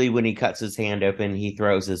basically when he cuts his hand open, he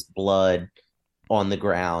throws his blood on the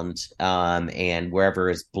ground. And wherever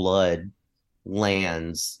his blood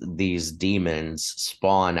lands, these demons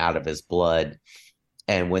spawn out of his blood.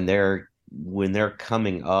 And when they're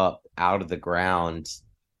coming up out of the ground,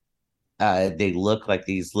 they look like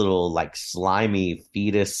these little like slimy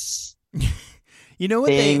fetus You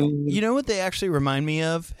thing. know what they actually remind me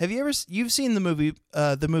of? Have you ever you've seen the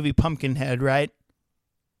movie Pumpkinhead, right?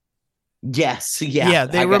 Yes, yeah, Yeah,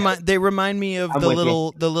 I got. they remind me of I'm with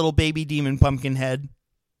you. the little baby demon Pumpkinhead.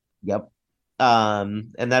 Yep.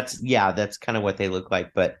 And that's kind of what they look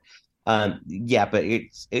like. But yeah, but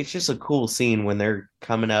it's just a cool scene when they're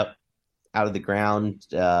coming up out of the ground.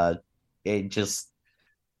 It just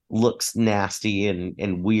looks nasty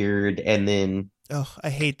and weird. And then Oh, I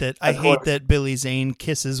hate that. I of hate course, that Billy Zane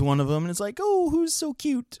kisses one of them, and it's like, oh, who's so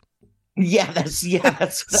cute? yeah,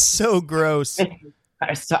 that's So gross. I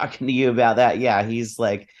was talking to you about that. Yeah, he's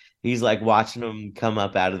like watching them come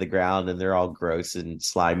up out of the ground and they're all gross and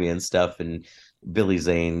slimy and stuff. And Billy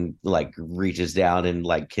Zane like reaches down and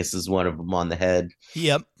like kisses one of them on the head.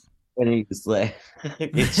 Yep. And he's like,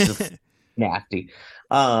 it's just But nasty.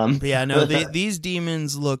 yeah, no, But these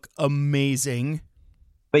demons look amazing.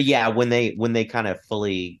 yeah, when they kind of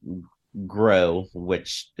fully grow,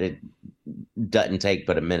 which it doesn't take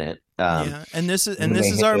but a minute. Yeah, and When this they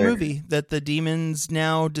is hit our their movie that the demons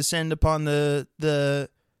now descend upon the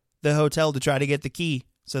hotel to try to get the key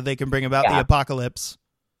so they can bring about the yeah, apocalypse.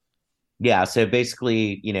 yeah. So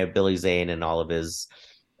basically, Billy Zane and all of his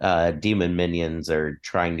demon minions are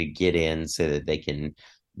trying to get in so that they can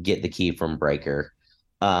get the key from Breaker.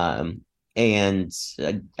 Um, and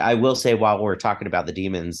I will say, while we're talking about the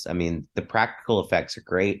demons, I mean, the practical effects are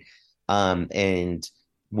great. And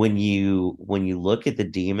when you look at the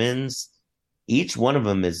demons, each one of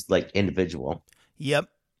them is like individual. Yep.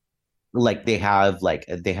 Like they have like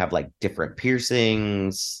different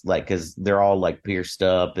piercings, like because they're all like pierced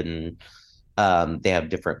up, and they have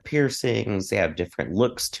different piercings, they have different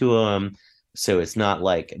looks to them. So it's not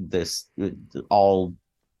like this all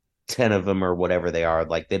 10 of them or whatever they are,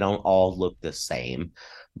 like they don't all look the same.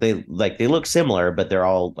 They look similar, but they're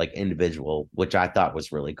all like individual, which I thought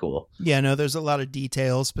was really cool. Yeah, no, there's a lot of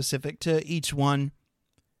details specific to each one.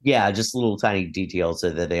 Yeah, just little tiny details so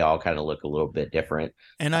that they all kind of look a little bit different.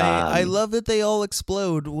 And I um love that they all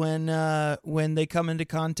explode when they come into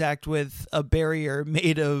contact with a barrier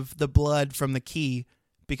made of the blood from the key,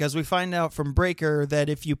 because we find out from Breaker that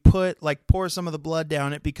if you pour some of the blood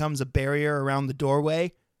down, it becomes a barrier around the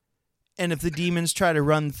doorway. And if the demons try to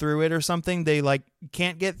run through it or something, they like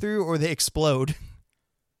can't get through or they explode.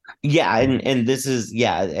 yeah, and this is,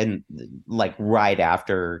 yeah, and like right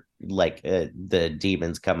after like the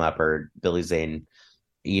demons come up, or Billy Zane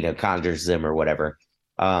conjures them or whatever.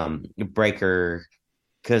 Breaker,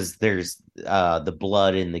 because there's the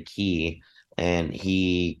blood in the key, and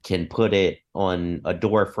he can put it on a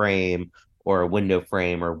door frame or a window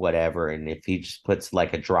frame or whatever. And if he just puts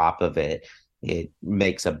like a drop of it, it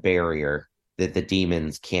makes a barrier that the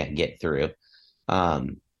demons can't get through.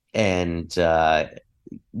 Um, and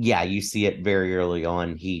yeah, you see it very early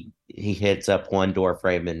on. He hits up one door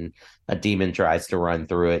frame and a demon tries to run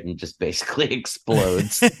through it and just basically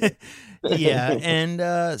explodes. Yeah,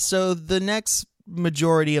 and so the next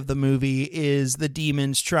majority of the movie is the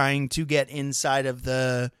demons trying to get inside of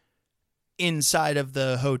the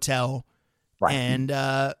hotel, Right.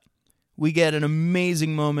 and we get an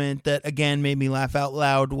amazing moment that again made me laugh out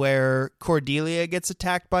loud, where Cordelia gets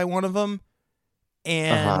attacked by one of them,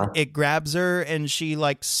 and it grabs her, and she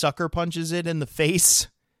like sucker punches it in the face,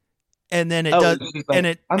 and then it does, she's and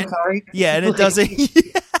like, I'm sorry. yeah, and it doesn't,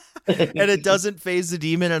 and it doesn't phase the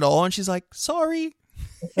demon at all, and she's like, sorry.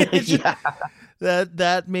 Yeah.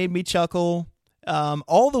 That made me chuckle.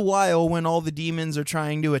 All the while, when all the demons are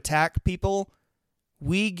trying to attack people,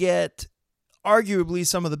 we get arguably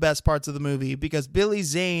some of the best parts of the movie, because Billy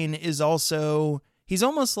Zane is also, he's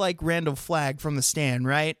almost like Randall Flagg from The Stand,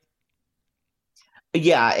 right?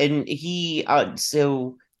 Yeah, and he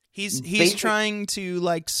so he's trying to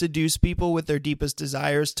like seduce people with their deepest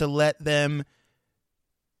desires, to let them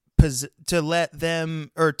to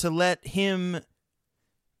let him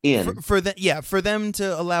in. for them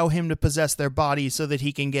to allow him to possess their body so that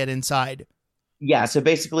he can get inside. Yeah, so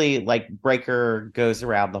basically, like, Breaker goes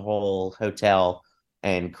around the whole hotel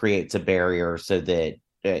and creates a barrier so that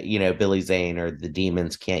Billy Zane or the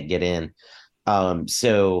demons can't get in.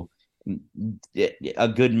 So a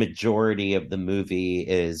good majority of the movie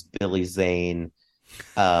is Billy Zane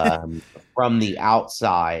from the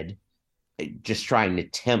outside, just trying to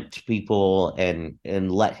tempt people and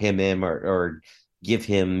let him in, or give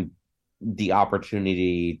him the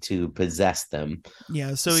opportunity to possess them.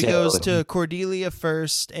 Yeah, so he goes to Cordelia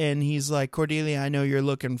first, and he's like, Cordelia, I know you're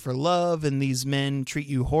looking for love, and these men treat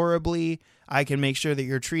you horribly. I can make sure that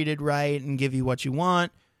you're treated right and give you what you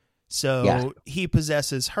want. So he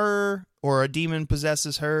possesses her, or a demon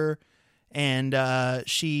possesses her, and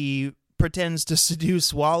she pretends to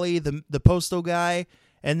seduce Wally, the postal guy,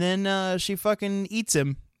 and then she fucking eats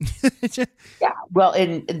him. Yeah, well,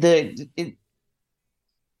 and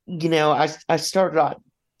I started out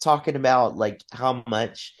talking about like how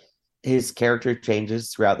much his character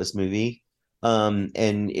changes throughout this movie. And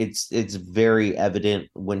it's very evident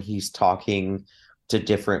when he's talking to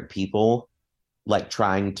different people, like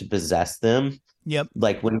trying to possess them. Yep.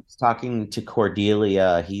 Like when he's talking to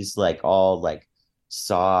Cordelia, he's like all like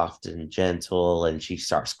soft and gentle, and she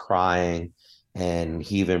starts crying, and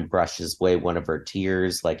he even brushes away one of her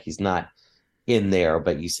tears, like he's not in there,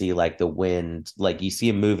 but you see like the wind, like you see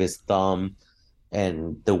him move his thumb,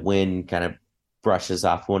 and the wind kind of brushes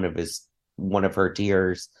off one of her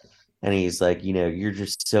tears, and he's like, you're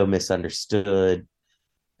just so misunderstood.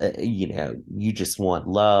 You just want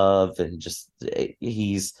love, and just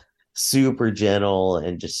he's super gentle,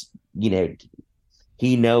 and just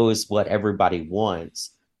he knows what everybody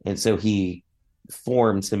wants, and so he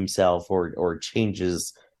forms himself or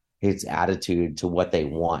changes his attitude to what they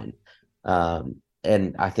want.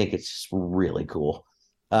 And I think it's just really cool.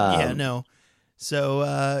 Yeah, no.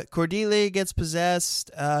 So Cordelia gets possessed.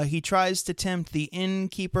 He tries to tempt the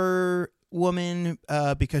innkeeper woman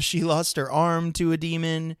because she lost her arm to a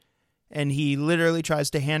demon, and he literally tries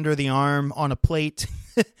to hand her the arm on a plate.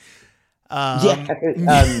 I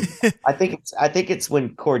think it's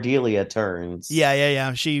when Cordelia turns.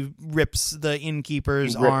 Yeah. She rips the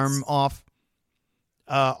innkeeper's arm off.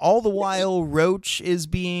 All the while, Roach is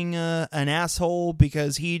being an asshole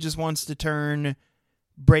because he just wants to turn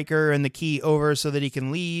Breaker and the key over so that he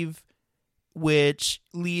can leave, which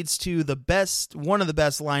leads to one of the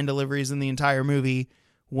best line deliveries in the entire movie,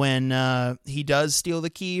 when he does steal the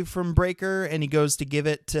key from Breaker and he goes to give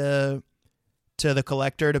it to the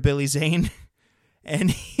collector, to Billy Zane.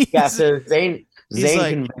 And so Zane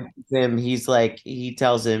like, convinces him. He's like, he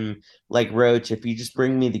tells him, like, Roach, if you just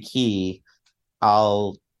bring me the key,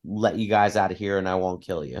 I'll let you guys out of here and I won't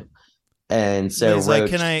kill you. And so he's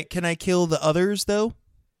Roach, like, can I kill the others though?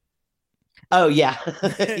 Oh yeah.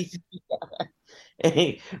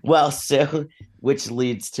 Well, so which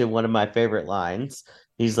leads to one of my favorite lines.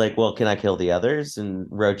 He's like, well, can I kill the others? And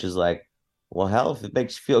Roach is like, well, hell, if it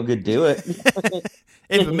makes you feel good, do it.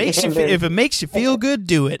 If it makes you feel good,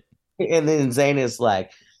 do it. And then Zane is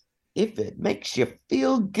like, if it makes you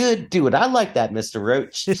feel good, do it. I like that, Mr.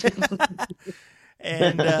 Roach.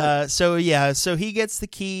 And so he gets the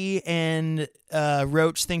key, and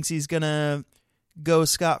Roach thinks he's gonna go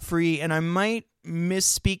scot-free. And I might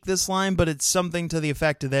misspeak this line, but it's something to the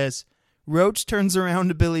effect of this. Roach turns around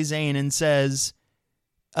to Billy Zane and says,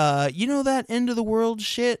 You know that end of the world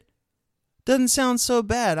shit? Doesn't sound so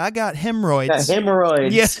bad. I got Got hemorrhoids. Yeah.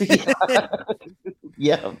 hemorrhoids.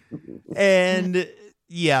 Yeah. And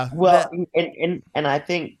yeah, Well, and I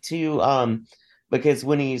think too, because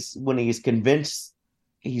when he's convinced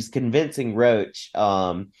he's convincing Roach,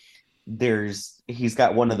 he's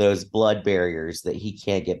got one of those blood barriers that he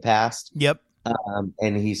can't get past. yep.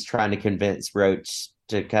 And he's trying to convince Roach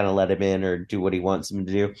to kind of let him in or do what he wants him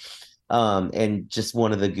to do. And just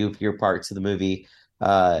one of the goofier parts of the movie,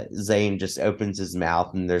 Zane just opens his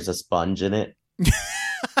mouth and there's a sponge in it.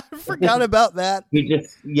 I forgot about that.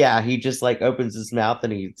 He just like opens his mouth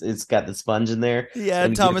and it's got the sponge in there. Yeah,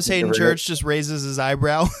 And Thomas Hayden Church just raises his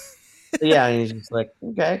eyebrow. yeah, and he's just like,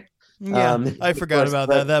 okay. Yeah, I forgot about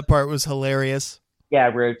that. That part was hilarious. Yeah,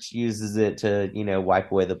 Roach uses it to,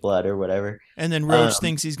 wipe away the blood or whatever. And then Roach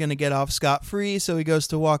thinks he's going to get off scot-free, so he goes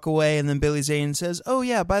to walk away, and then Billy Zane says, oh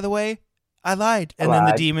yeah, by the way, I lied. And then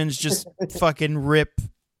the demons just fucking rip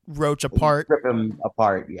Roach apart. Rip him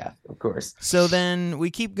apart, yeah, of course. So then we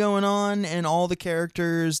keep going on, and all the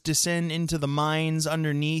characters descend into the mines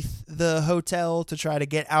underneath the hotel to try to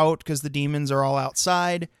get out, because the demons are all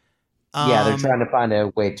outside. Yeah, they're trying to find a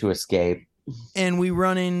way to escape. And we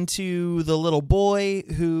run into the little boy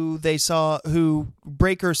who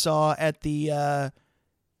Breaker saw at the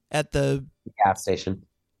gas station.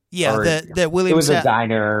 Yeah, or, that William. It was a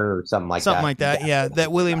diner or something like that. Something like that. Yeah,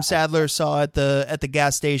 that William Sadler saw at the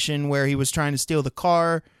gas station where he was trying to steal the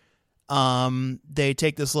car. They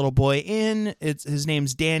take this little boy in. His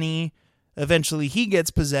name's Danny. Eventually, he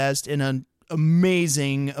gets possessed in an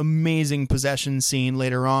amazing possession scene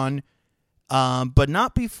later on. But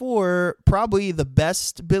not before probably the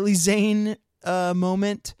best Billy Zane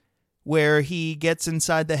moment, where he gets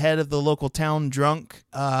inside the head of the local town drunk.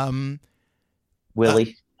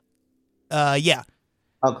 Willie. Yeah.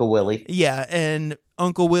 Uncle Willie. Yeah, and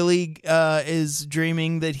Uncle Willie is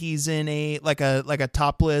dreaming that he's in a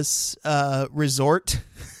topless resort.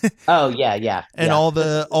 Oh yeah. And yeah.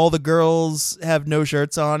 all the girls have no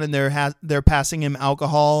shirts on, and they're passing him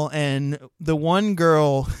alcohol, and the one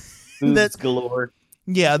girl that's galore.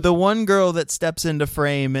 Yeah, the one girl that steps into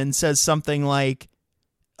frame and says something like,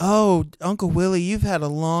 "Oh, Uncle Willie, you've had a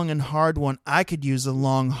long and hard one. I could use a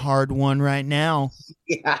long, hard one right now."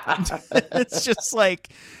 Yeah. It's just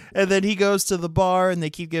like, and then he goes to the bar and they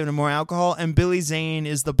keep giving him more alcohol, and Billy Zane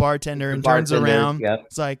is the bartender and turns around. Yep.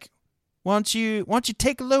 It's like, why don't you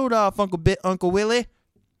take a load off, Uncle Willie?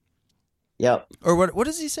 Yep. Or what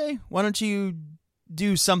does he say? Why don't you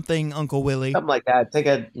do something, Uncle Willie? Something like that.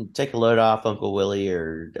 Take a load off, Uncle Willie,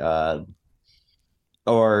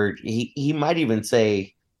 or he might even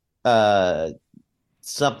say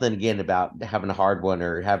something again about having a hard one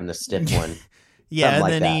or having a stiff one. Yeah, and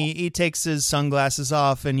like then that. he takes his sunglasses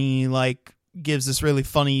off and he like gives this really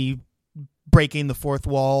funny breaking the fourth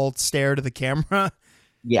wall stare to the camera.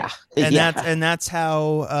 Yeah. And yeah. that's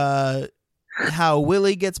how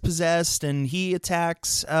Willie gets possessed, and he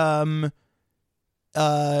attacks our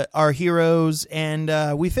heroes.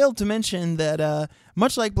 And we failed to mention that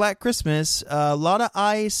much like Black Christmas, a lot of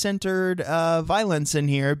eye-centered violence in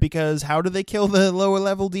here, because how do they kill the lower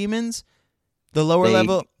level demons? The lower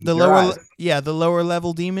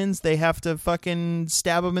level demons, they have to fucking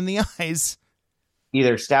stab them in the eyes.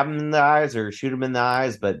 Either stab them in the eyes or shoot them in the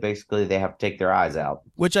eyes, but basically they have to take their eyes out.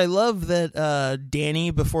 Which I love that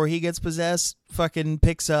Danny, before he gets possessed, fucking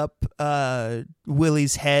picks up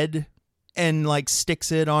Willie's head and like sticks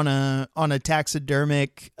it on a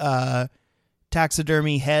taxidermy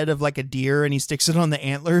head of like a deer, and he sticks it on the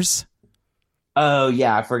antlers. Oh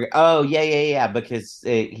yeah, I forget. Oh yeah. Because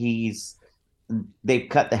they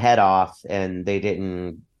cut the head off and they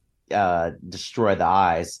didn't destroy the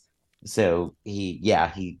eyes. So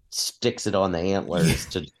he sticks it on the antlers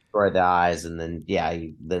to destroy the eyes, and then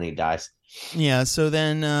he dies. Yeah, so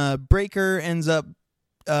then Breaker ends up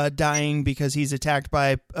dying because he's attacked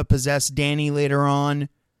by a possessed Danny later on,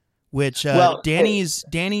 which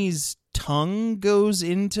Danny's tongue goes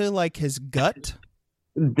into like his gut.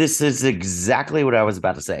 This is exactly what I was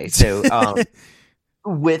about to say. So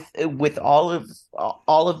with all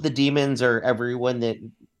of the demons or everyone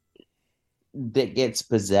that gets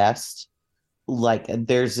possessed, like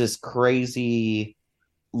there's this crazy,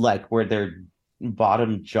 like where their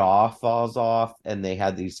bottom jaw falls off and they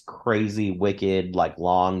have these crazy wicked like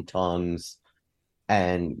long tongues,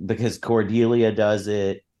 and because Cordelia does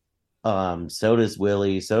it, so does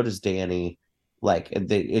Willie, so does Danny. Like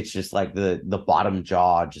it's just like the bottom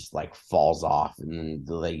jaw just like falls off, and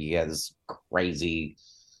like he has this crazy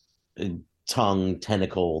tongue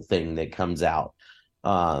tentacle thing that comes out,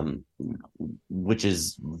 which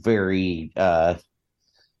is very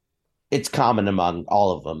it's common among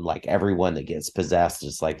all of them. Like everyone that gets possessed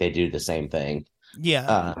is like they do the same thing. Yeah.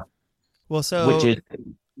 Uh, Well, which so is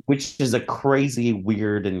which is a crazy,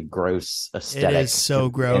 weird, and gross it is aesthetic. so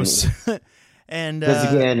gross. And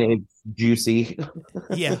Because again, it's juicy.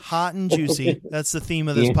 yeah, hot and juicy. That's the theme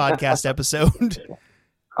of this Yeah, podcast episode.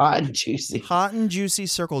 hot and juicy. Hot and juicy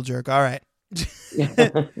circle jerk. All right.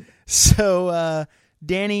 Yeah. So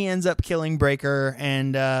Danny ends up killing Breaker,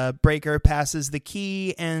 and Breaker passes the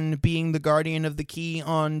key, and being the guardian of the key,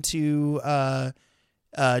 on to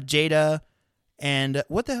Jada. And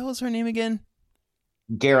what the hell is her name again?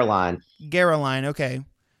 Caroline. Caroline. Okay.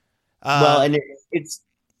 Well, and it's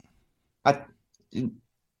I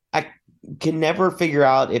I can never figure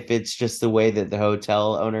out if it's just the way that the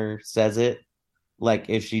hotel owner says it, like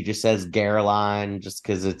if she just says Caroline just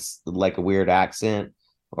because it's like a weird accent,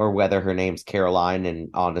 or whether her name's Caroline. And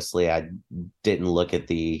honestly, I didn't look at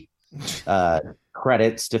the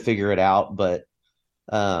credits to figure it out, but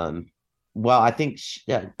well, I think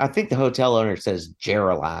the hotel owner says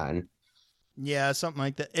Geraldine. Yeah, something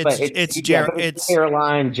like that. But It's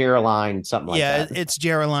Caroline, something like yeah, that. it's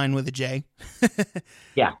Geraldine with a J.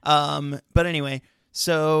 Yeah. But anyway,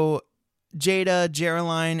 so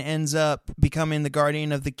Geraldine ends up becoming the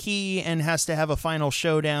guardian of the key and has to have a final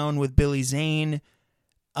showdown with Billy Zane.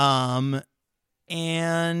 And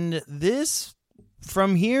this,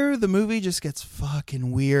 from here, the movie just gets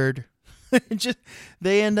fucking weird.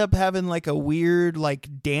 They end up having like a weird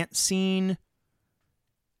like dance scene.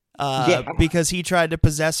 Because he tried to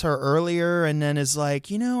possess her earlier, and then is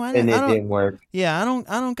like, I don't, didn't work. Yeah, I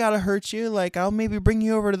don't gotta hurt you. Like, I'll maybe bring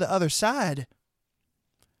you over to the other side.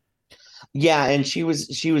 Yeah, and she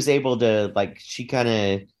was able to, like, she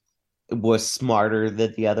kind of was smarter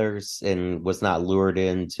than the others and was not lured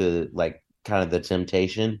into like kind of the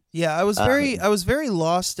temptation. Yeah, I was very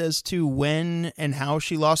lost as to when and how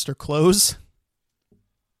she lost her clothes.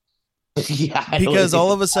 Yeah, because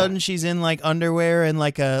all of a sudden she's in like underwear and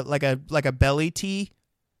like a belly tee.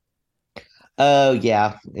 Oh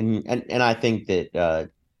yeah, and I think that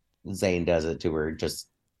Zane does it to her. Just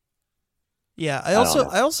yeah, I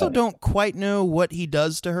also don't quite know what he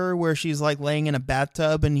does to her, where she's like laying in a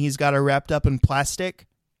bathtub and he's got her wrapped up in plastic.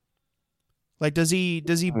 Like, does he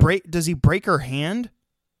break her hand?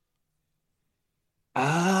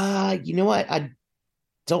 You know what? I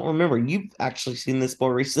don't remember. You've actually seen this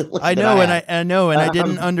more recently. I know, and I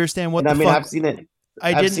didn't understand what the fuck. I've seen it.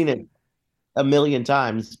 I've seen it a million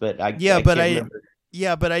times, but I can't remember.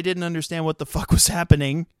 Yeah, but I didn't understand what the fuck was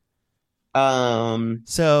happening.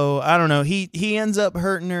 So I don't know. He ends up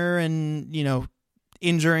hurting her and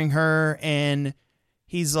injuring her, and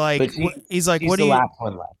he's like, what do you? Last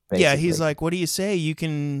one left, yeah, he's like, what do you say?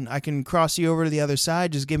 I can cross you over to the other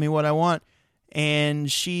side. Just give me what I want. And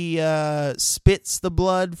she spits the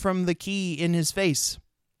blood from the key in his face.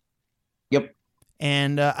 Yep.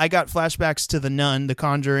 And I got flashbacks to The Nun, The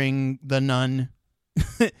Conjuring, The Nun,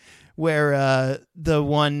 where the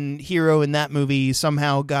one hero in that movie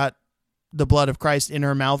somehow got the blood of Christ in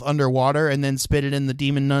her mouth underwater and then spit it in the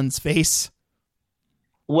demon nun's face.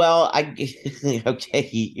 Well, okay,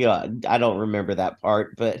 yeah, I don't remember that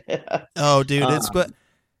part, but oh, dude,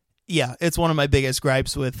 it's one of my biggest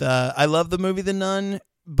gripes with. I love the movie The Nun,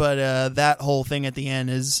 but that whole thing at the end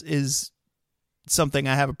is something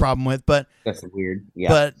I have a problem with. But that's weird.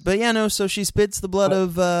 Yeah. But yeah, no. So she spits the blood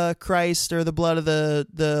of Christ, or the blood of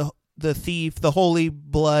the thief, the holy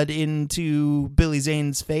blood, into Billy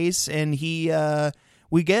Zane's face, and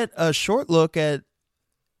we get a short look at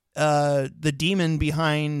the demon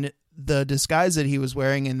behind the disguise that he was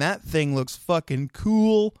wearing, and that thing looks fucking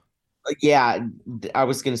cool. Yeah, I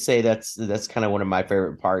was gonna say that's kind of one of my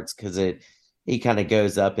favorite parts, because he kind of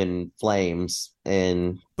goes up in flames,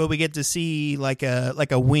 but we get to see like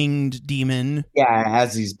a winged demon. Yeah,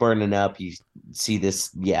 as he's burning up, you see this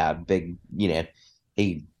big,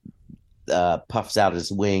 he puffs out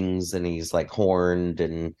his wings, and he's like horned,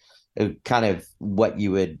 and kind of what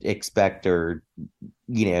you would expect, or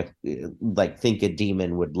like think a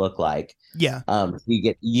demon would look like. Yeah.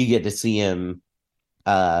 You get to see him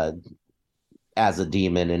as a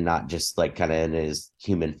demon, and not just like kind of in his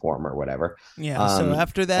human form or whatever. Yeah. So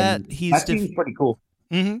after that, that seems pretty cool.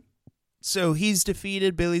 Mm-hmm. So he's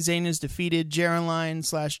defeated. Billy Zane is defeated. Geraldine /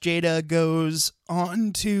 Jada goes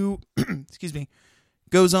on to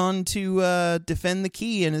defend the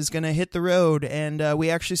key and is going to hit the road. And we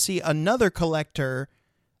actually see another collector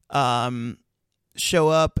show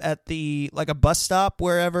up at a bus stop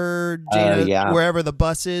wherever wherever the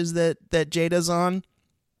bus is that Jada's on.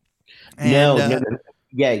 And, no.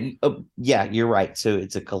 Yeah, you're right. So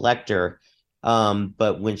it's a collector,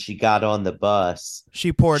 But when she got on the bus,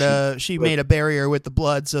 She made a barrier with the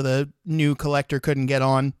blood so the new collector couldn't get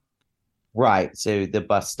on. right. So the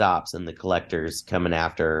bus stops and the collector's coming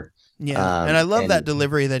after her. Yeah. And I love that And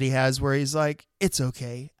delivery that he has where he's like, "It's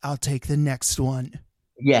okay. I'll take the next one."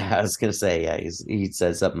 yeah, I was gonna say, yeah, he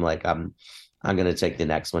says something like, I'm gonna take the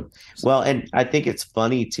next one. Well, and I think it's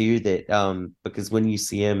funny too that because when you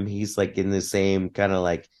see him, he's like in the same kind of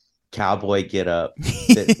like cowboy get up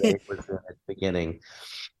that they was in at the beginning.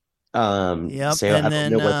 Yep. So I And don't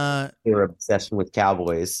then know what their obsession with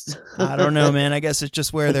cowboys. I don't know, man. I guess it's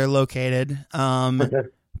just where they're located.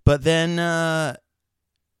 But then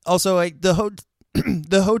also like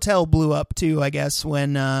the hotel blew up too, I guess,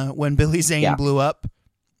 when Billy Zane Yeah. blew up.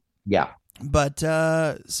 Yeah. But so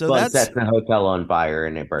Well, it that's sets the hotel on fire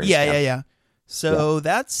and it burns yeah, down. yeah, yeah. So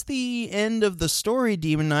that's the end of the story,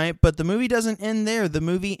 Demon Knight. But the movie doesn't end there. The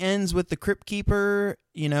movie ends with the Crypt Keeper,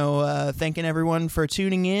 thanking everyone for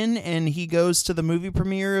tuning in, and he goes to the movie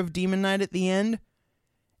premiere of Demon Knight at the end,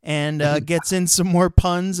 and gets in some more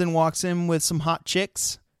puns and walks in with some hot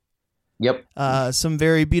chicks. Yep. Some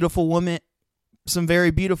very beautiful women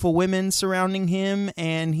surrounding him,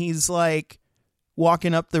 and he's like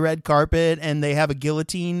walking up the red carpet, and they have a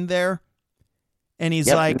guillotine there. And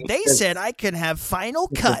he's like, And they said I could have final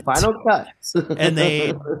cut. Final cut. And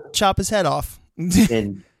they chop his head off.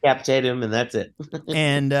 And decapitate him, and that's it.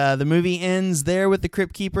 And the movie ends there with the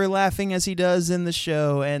Crypt Keeper laughing as he does in the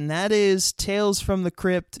show. And that is Tales from the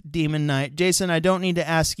Crypt, Demon Knight. Jason, I don't need to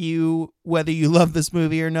ask you whether you love this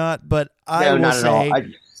movie or not, but I will say...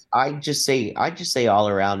 I just say all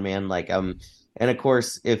around, man. Like, and of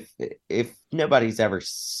course, if nobody's ever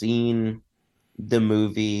seen the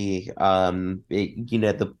movie,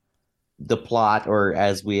 the plot, or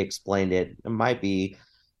as we explained it, it might be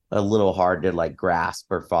a little hard to like grasp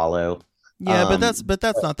or follow. Yeah, but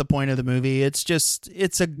that's not the point of the movie. It's just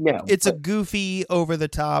a goofy, over the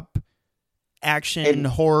top action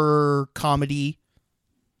horror comedy.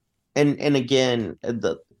 And again,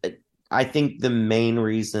 I think the main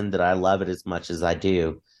reason that I love it as much as I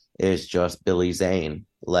do is just Billy Zane.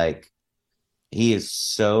 Like, he is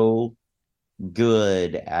so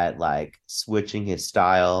good at like switching his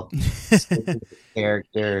style, switching his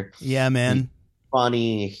character. Yeah, man. He's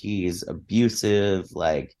funny, he's abusive,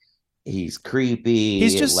 like he's creepy.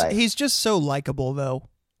 He's just so likable though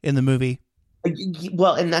in the movie.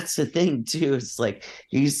 Well, and that's the thing too. It's like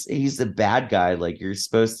he's a bad guy. Like, you're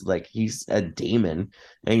supposed to, like, he's a demon,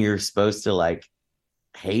 and you're supposed to like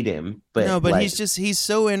hate him. But no, but like, he's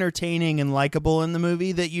so entertaining and likable in the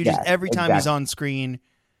movie that you just every time he's on screen,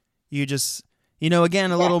 you just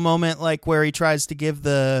again a little moment like where he tries to give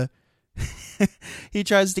the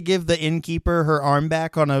innkeeper her arm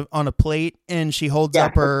back on a plate, and she holds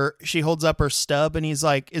up her stub, and he's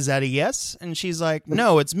like, "Is that a yes?" And she's like,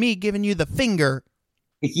 "No, it's me giving you the finger."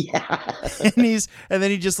 Yeah. and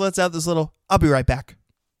then he just lets out this little, "I'll be right back."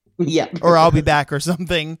 Yeah. Or "I'll be back," or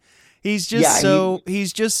something. He's just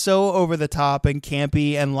he's just so over the top and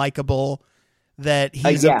campy and likable that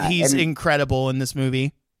he's incredible in this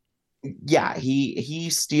movie. Yeah, he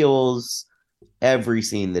steals every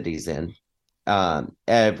scene that he's in.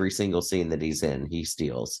 Every single scene that he's in, he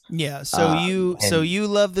steals. Yeah, so you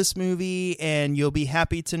love this movie, and you'll be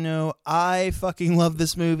happy to know I fucking love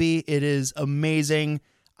this movie. It is amazing.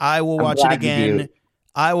 I will watch it again.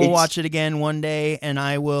 Watch it again one day, and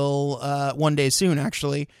I will one day soon,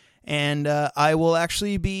 actually. And I will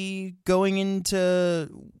actually be going into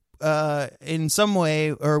in some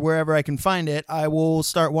way, or wherever I can find it, I will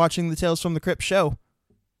start watching the Tales from the Crypt show.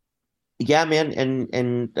 Yeah, man,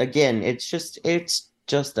 and again, it's just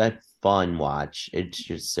a fun watch. It's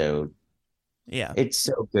just it's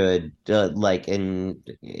so good. And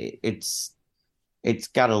it's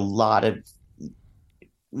got a lot of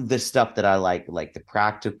the stuff that I like. Like, the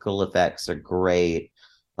practical effects are great.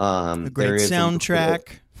 A great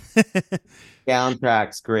soundtrack.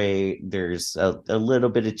 Soundtrack's great. There's a little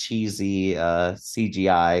bit of cheesy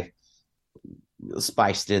CGI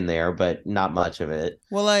spiced in there, but not much of it.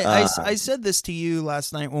 Well, I said this to you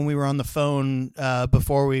last night when we were on the phone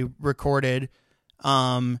before we recorded.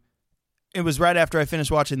 It was right after I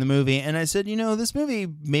finished watching the movie, and I said, this movie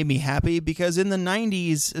made me happy because in the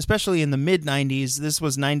 90s, especially in the mid-90s, this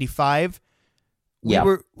was 95, we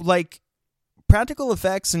were like, practical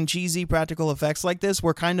effects and cheesy practical effects like this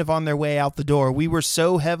were kind of on their way out the door. We were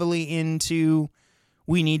so heavily into,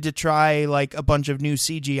 we need to try like a bunch of new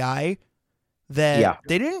CGI that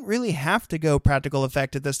they didn't really have to go practical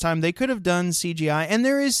effect at this time. They could have done CGI, and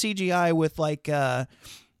there is CGI with like, the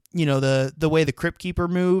way the Crypt Keeper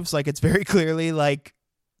moves. Like, it's very clearly like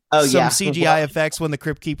Oh some yeah. CGI effects when the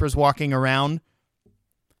Crypt Keeper's walking around.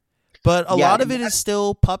 But a lot of it is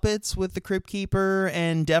still puppets with the Crypt Keeper,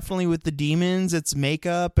 and definitely with the demons, it's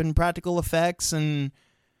makeup and practical effects. And,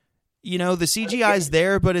 the CGI is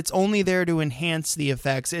there, but it's only there to enhance the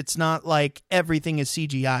effects. It's not like everything is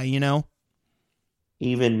CGI.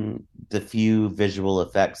 Even the few visual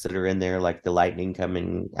effects that are in there, like the lightning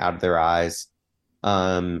coming out of their eyes,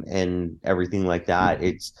 and everything like that,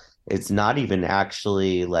 it's not even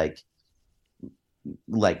actually like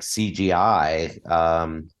CGI.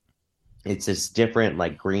 It's this different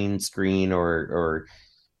like green screen, or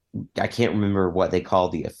I can't remember what they call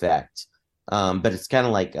the effect. But it's kind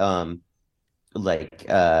of like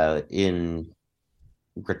in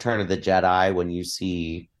Return of the Jedi when you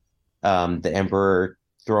see the Emperor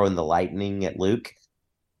throwing the lightning at Luke.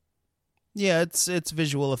 Yeah, it's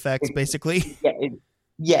visual effects basically.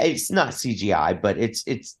 Yeah, it's not CGI, but it's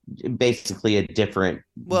basically a different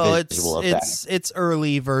visual effect. It's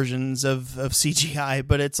early versions of CGI,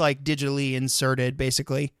 but it's like digitally inserted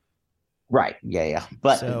basically. Right. Yeah.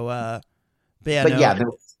 But so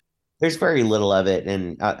there's very little of it,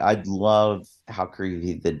 and I love how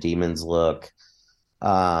creepy the demons look.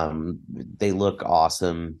 They look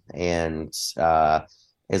awesome, and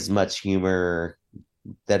as much humor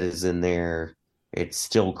that is in there, it's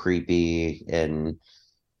still creepy. And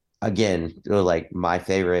again, like my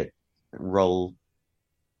favorite role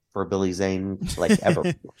for Billy Zane, like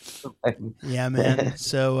ever. Yeah, man.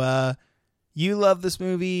 So you love this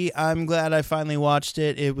movie. I'm glad I finally watched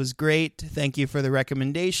it. It was great. Thank you for the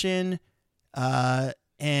recommendation. Tales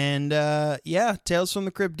from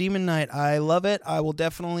the Crypt Demon Knight. I love it. I will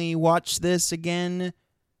definitely watch this again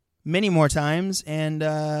many more times.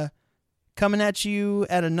 And coming at you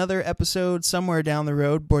at another episode somewhere down the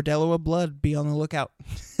road, Bordello of Blood. Be on the lookout.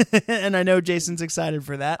 And I know Jason's excited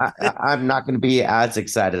for that. I'm not going to be as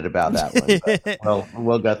excited about that one. But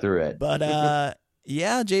we'll go through it. But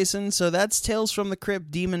yeah, Jason. So that's Tales from the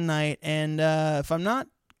Crypt Demon Knight. And if I'm not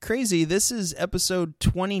crazy, this is episode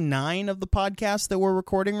 29 of the podcast that we're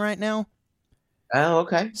recording right now. Oh,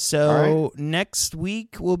 okay. So next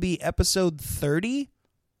week will be episode 30.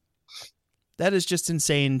 That is just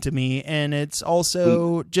insane to me. And it's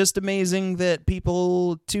also just amazing that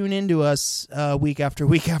people tune into us week after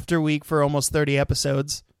week after week for almost 30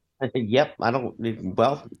 episodes. Yep.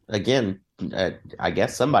 Again, I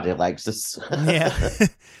guess somebody likes us. Yeah.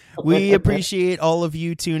 We appreciate all of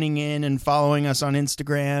you tuning in and following us on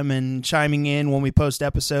Instagram and chiming in when we post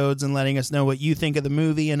episodes and letting us know what you think of the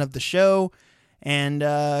movie and of the show. And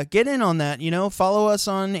get in on that. Follow us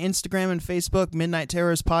on Instagram and Facebook, Midnight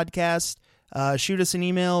Terrors Podcast. Shoot us an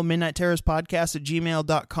email,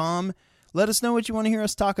 midnightterrorspodcast@gmail.com. Let us know what you want to hear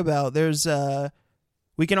us talk about.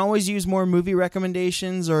 We can always use more movie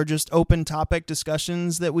recommendations or just open topic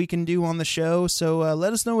discussions that we can do on the show. So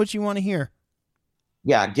let us know what you want to hear.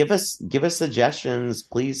 Yeah, give us suggestions.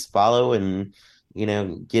 Please follow and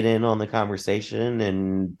get in on the conversation.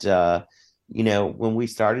 And when we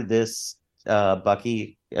started this,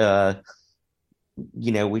 Bucky,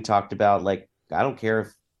 we talked about, like, I don't care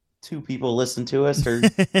if 2 people listen to us or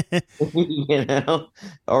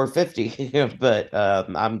or 50, but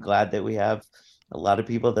I'm glad that we have a lot of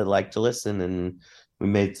people that like to listen, and we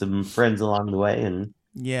made some friends along the way. And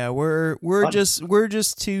yeah, we're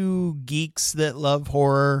just 2 geeks that love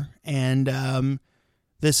horror, and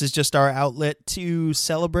this is just our outlet to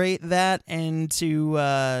celebrate that and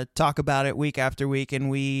to talk about it week after week.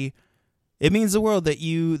 And it means the world that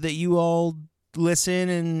you all listen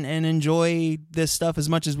and enjoy this stuff as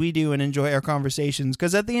much as we do and enjoy our conversations,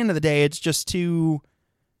 because at the end of the day, it's just two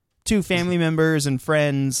family members and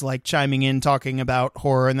friends like chiming in talking about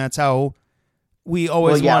horror, and that's how we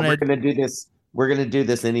always wanted. We're gonna do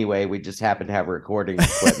this anyway. We just happen to have recording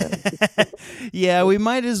equipment. Yeah, we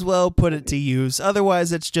might as well put it to use.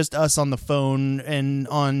 Otherwise, it's just us on the phone and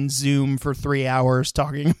on Zoom for 3 hours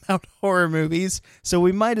talking about horror movies. So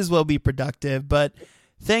we might as well be productive. But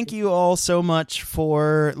thank you all so much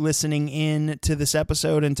for listening in to this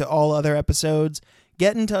episode and to all other episodes.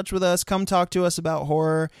 Get in touch with us. Come talk to us about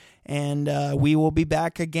horror. And we will be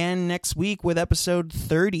back again next week with episode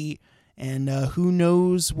 30. And who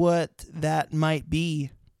knows what that might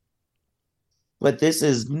be. But this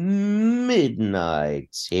is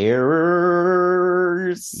Midnight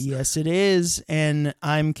Terrors. Yes, it is. And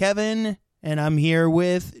I'm Kevin, and I'm here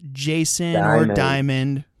with Jason Diamond. or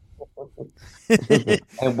Diamond.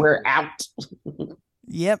 And we're out.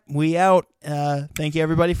 Yep, we out. Thank you,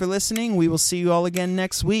 everybody, for listening. We will see you all again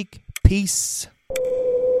next week. Peace.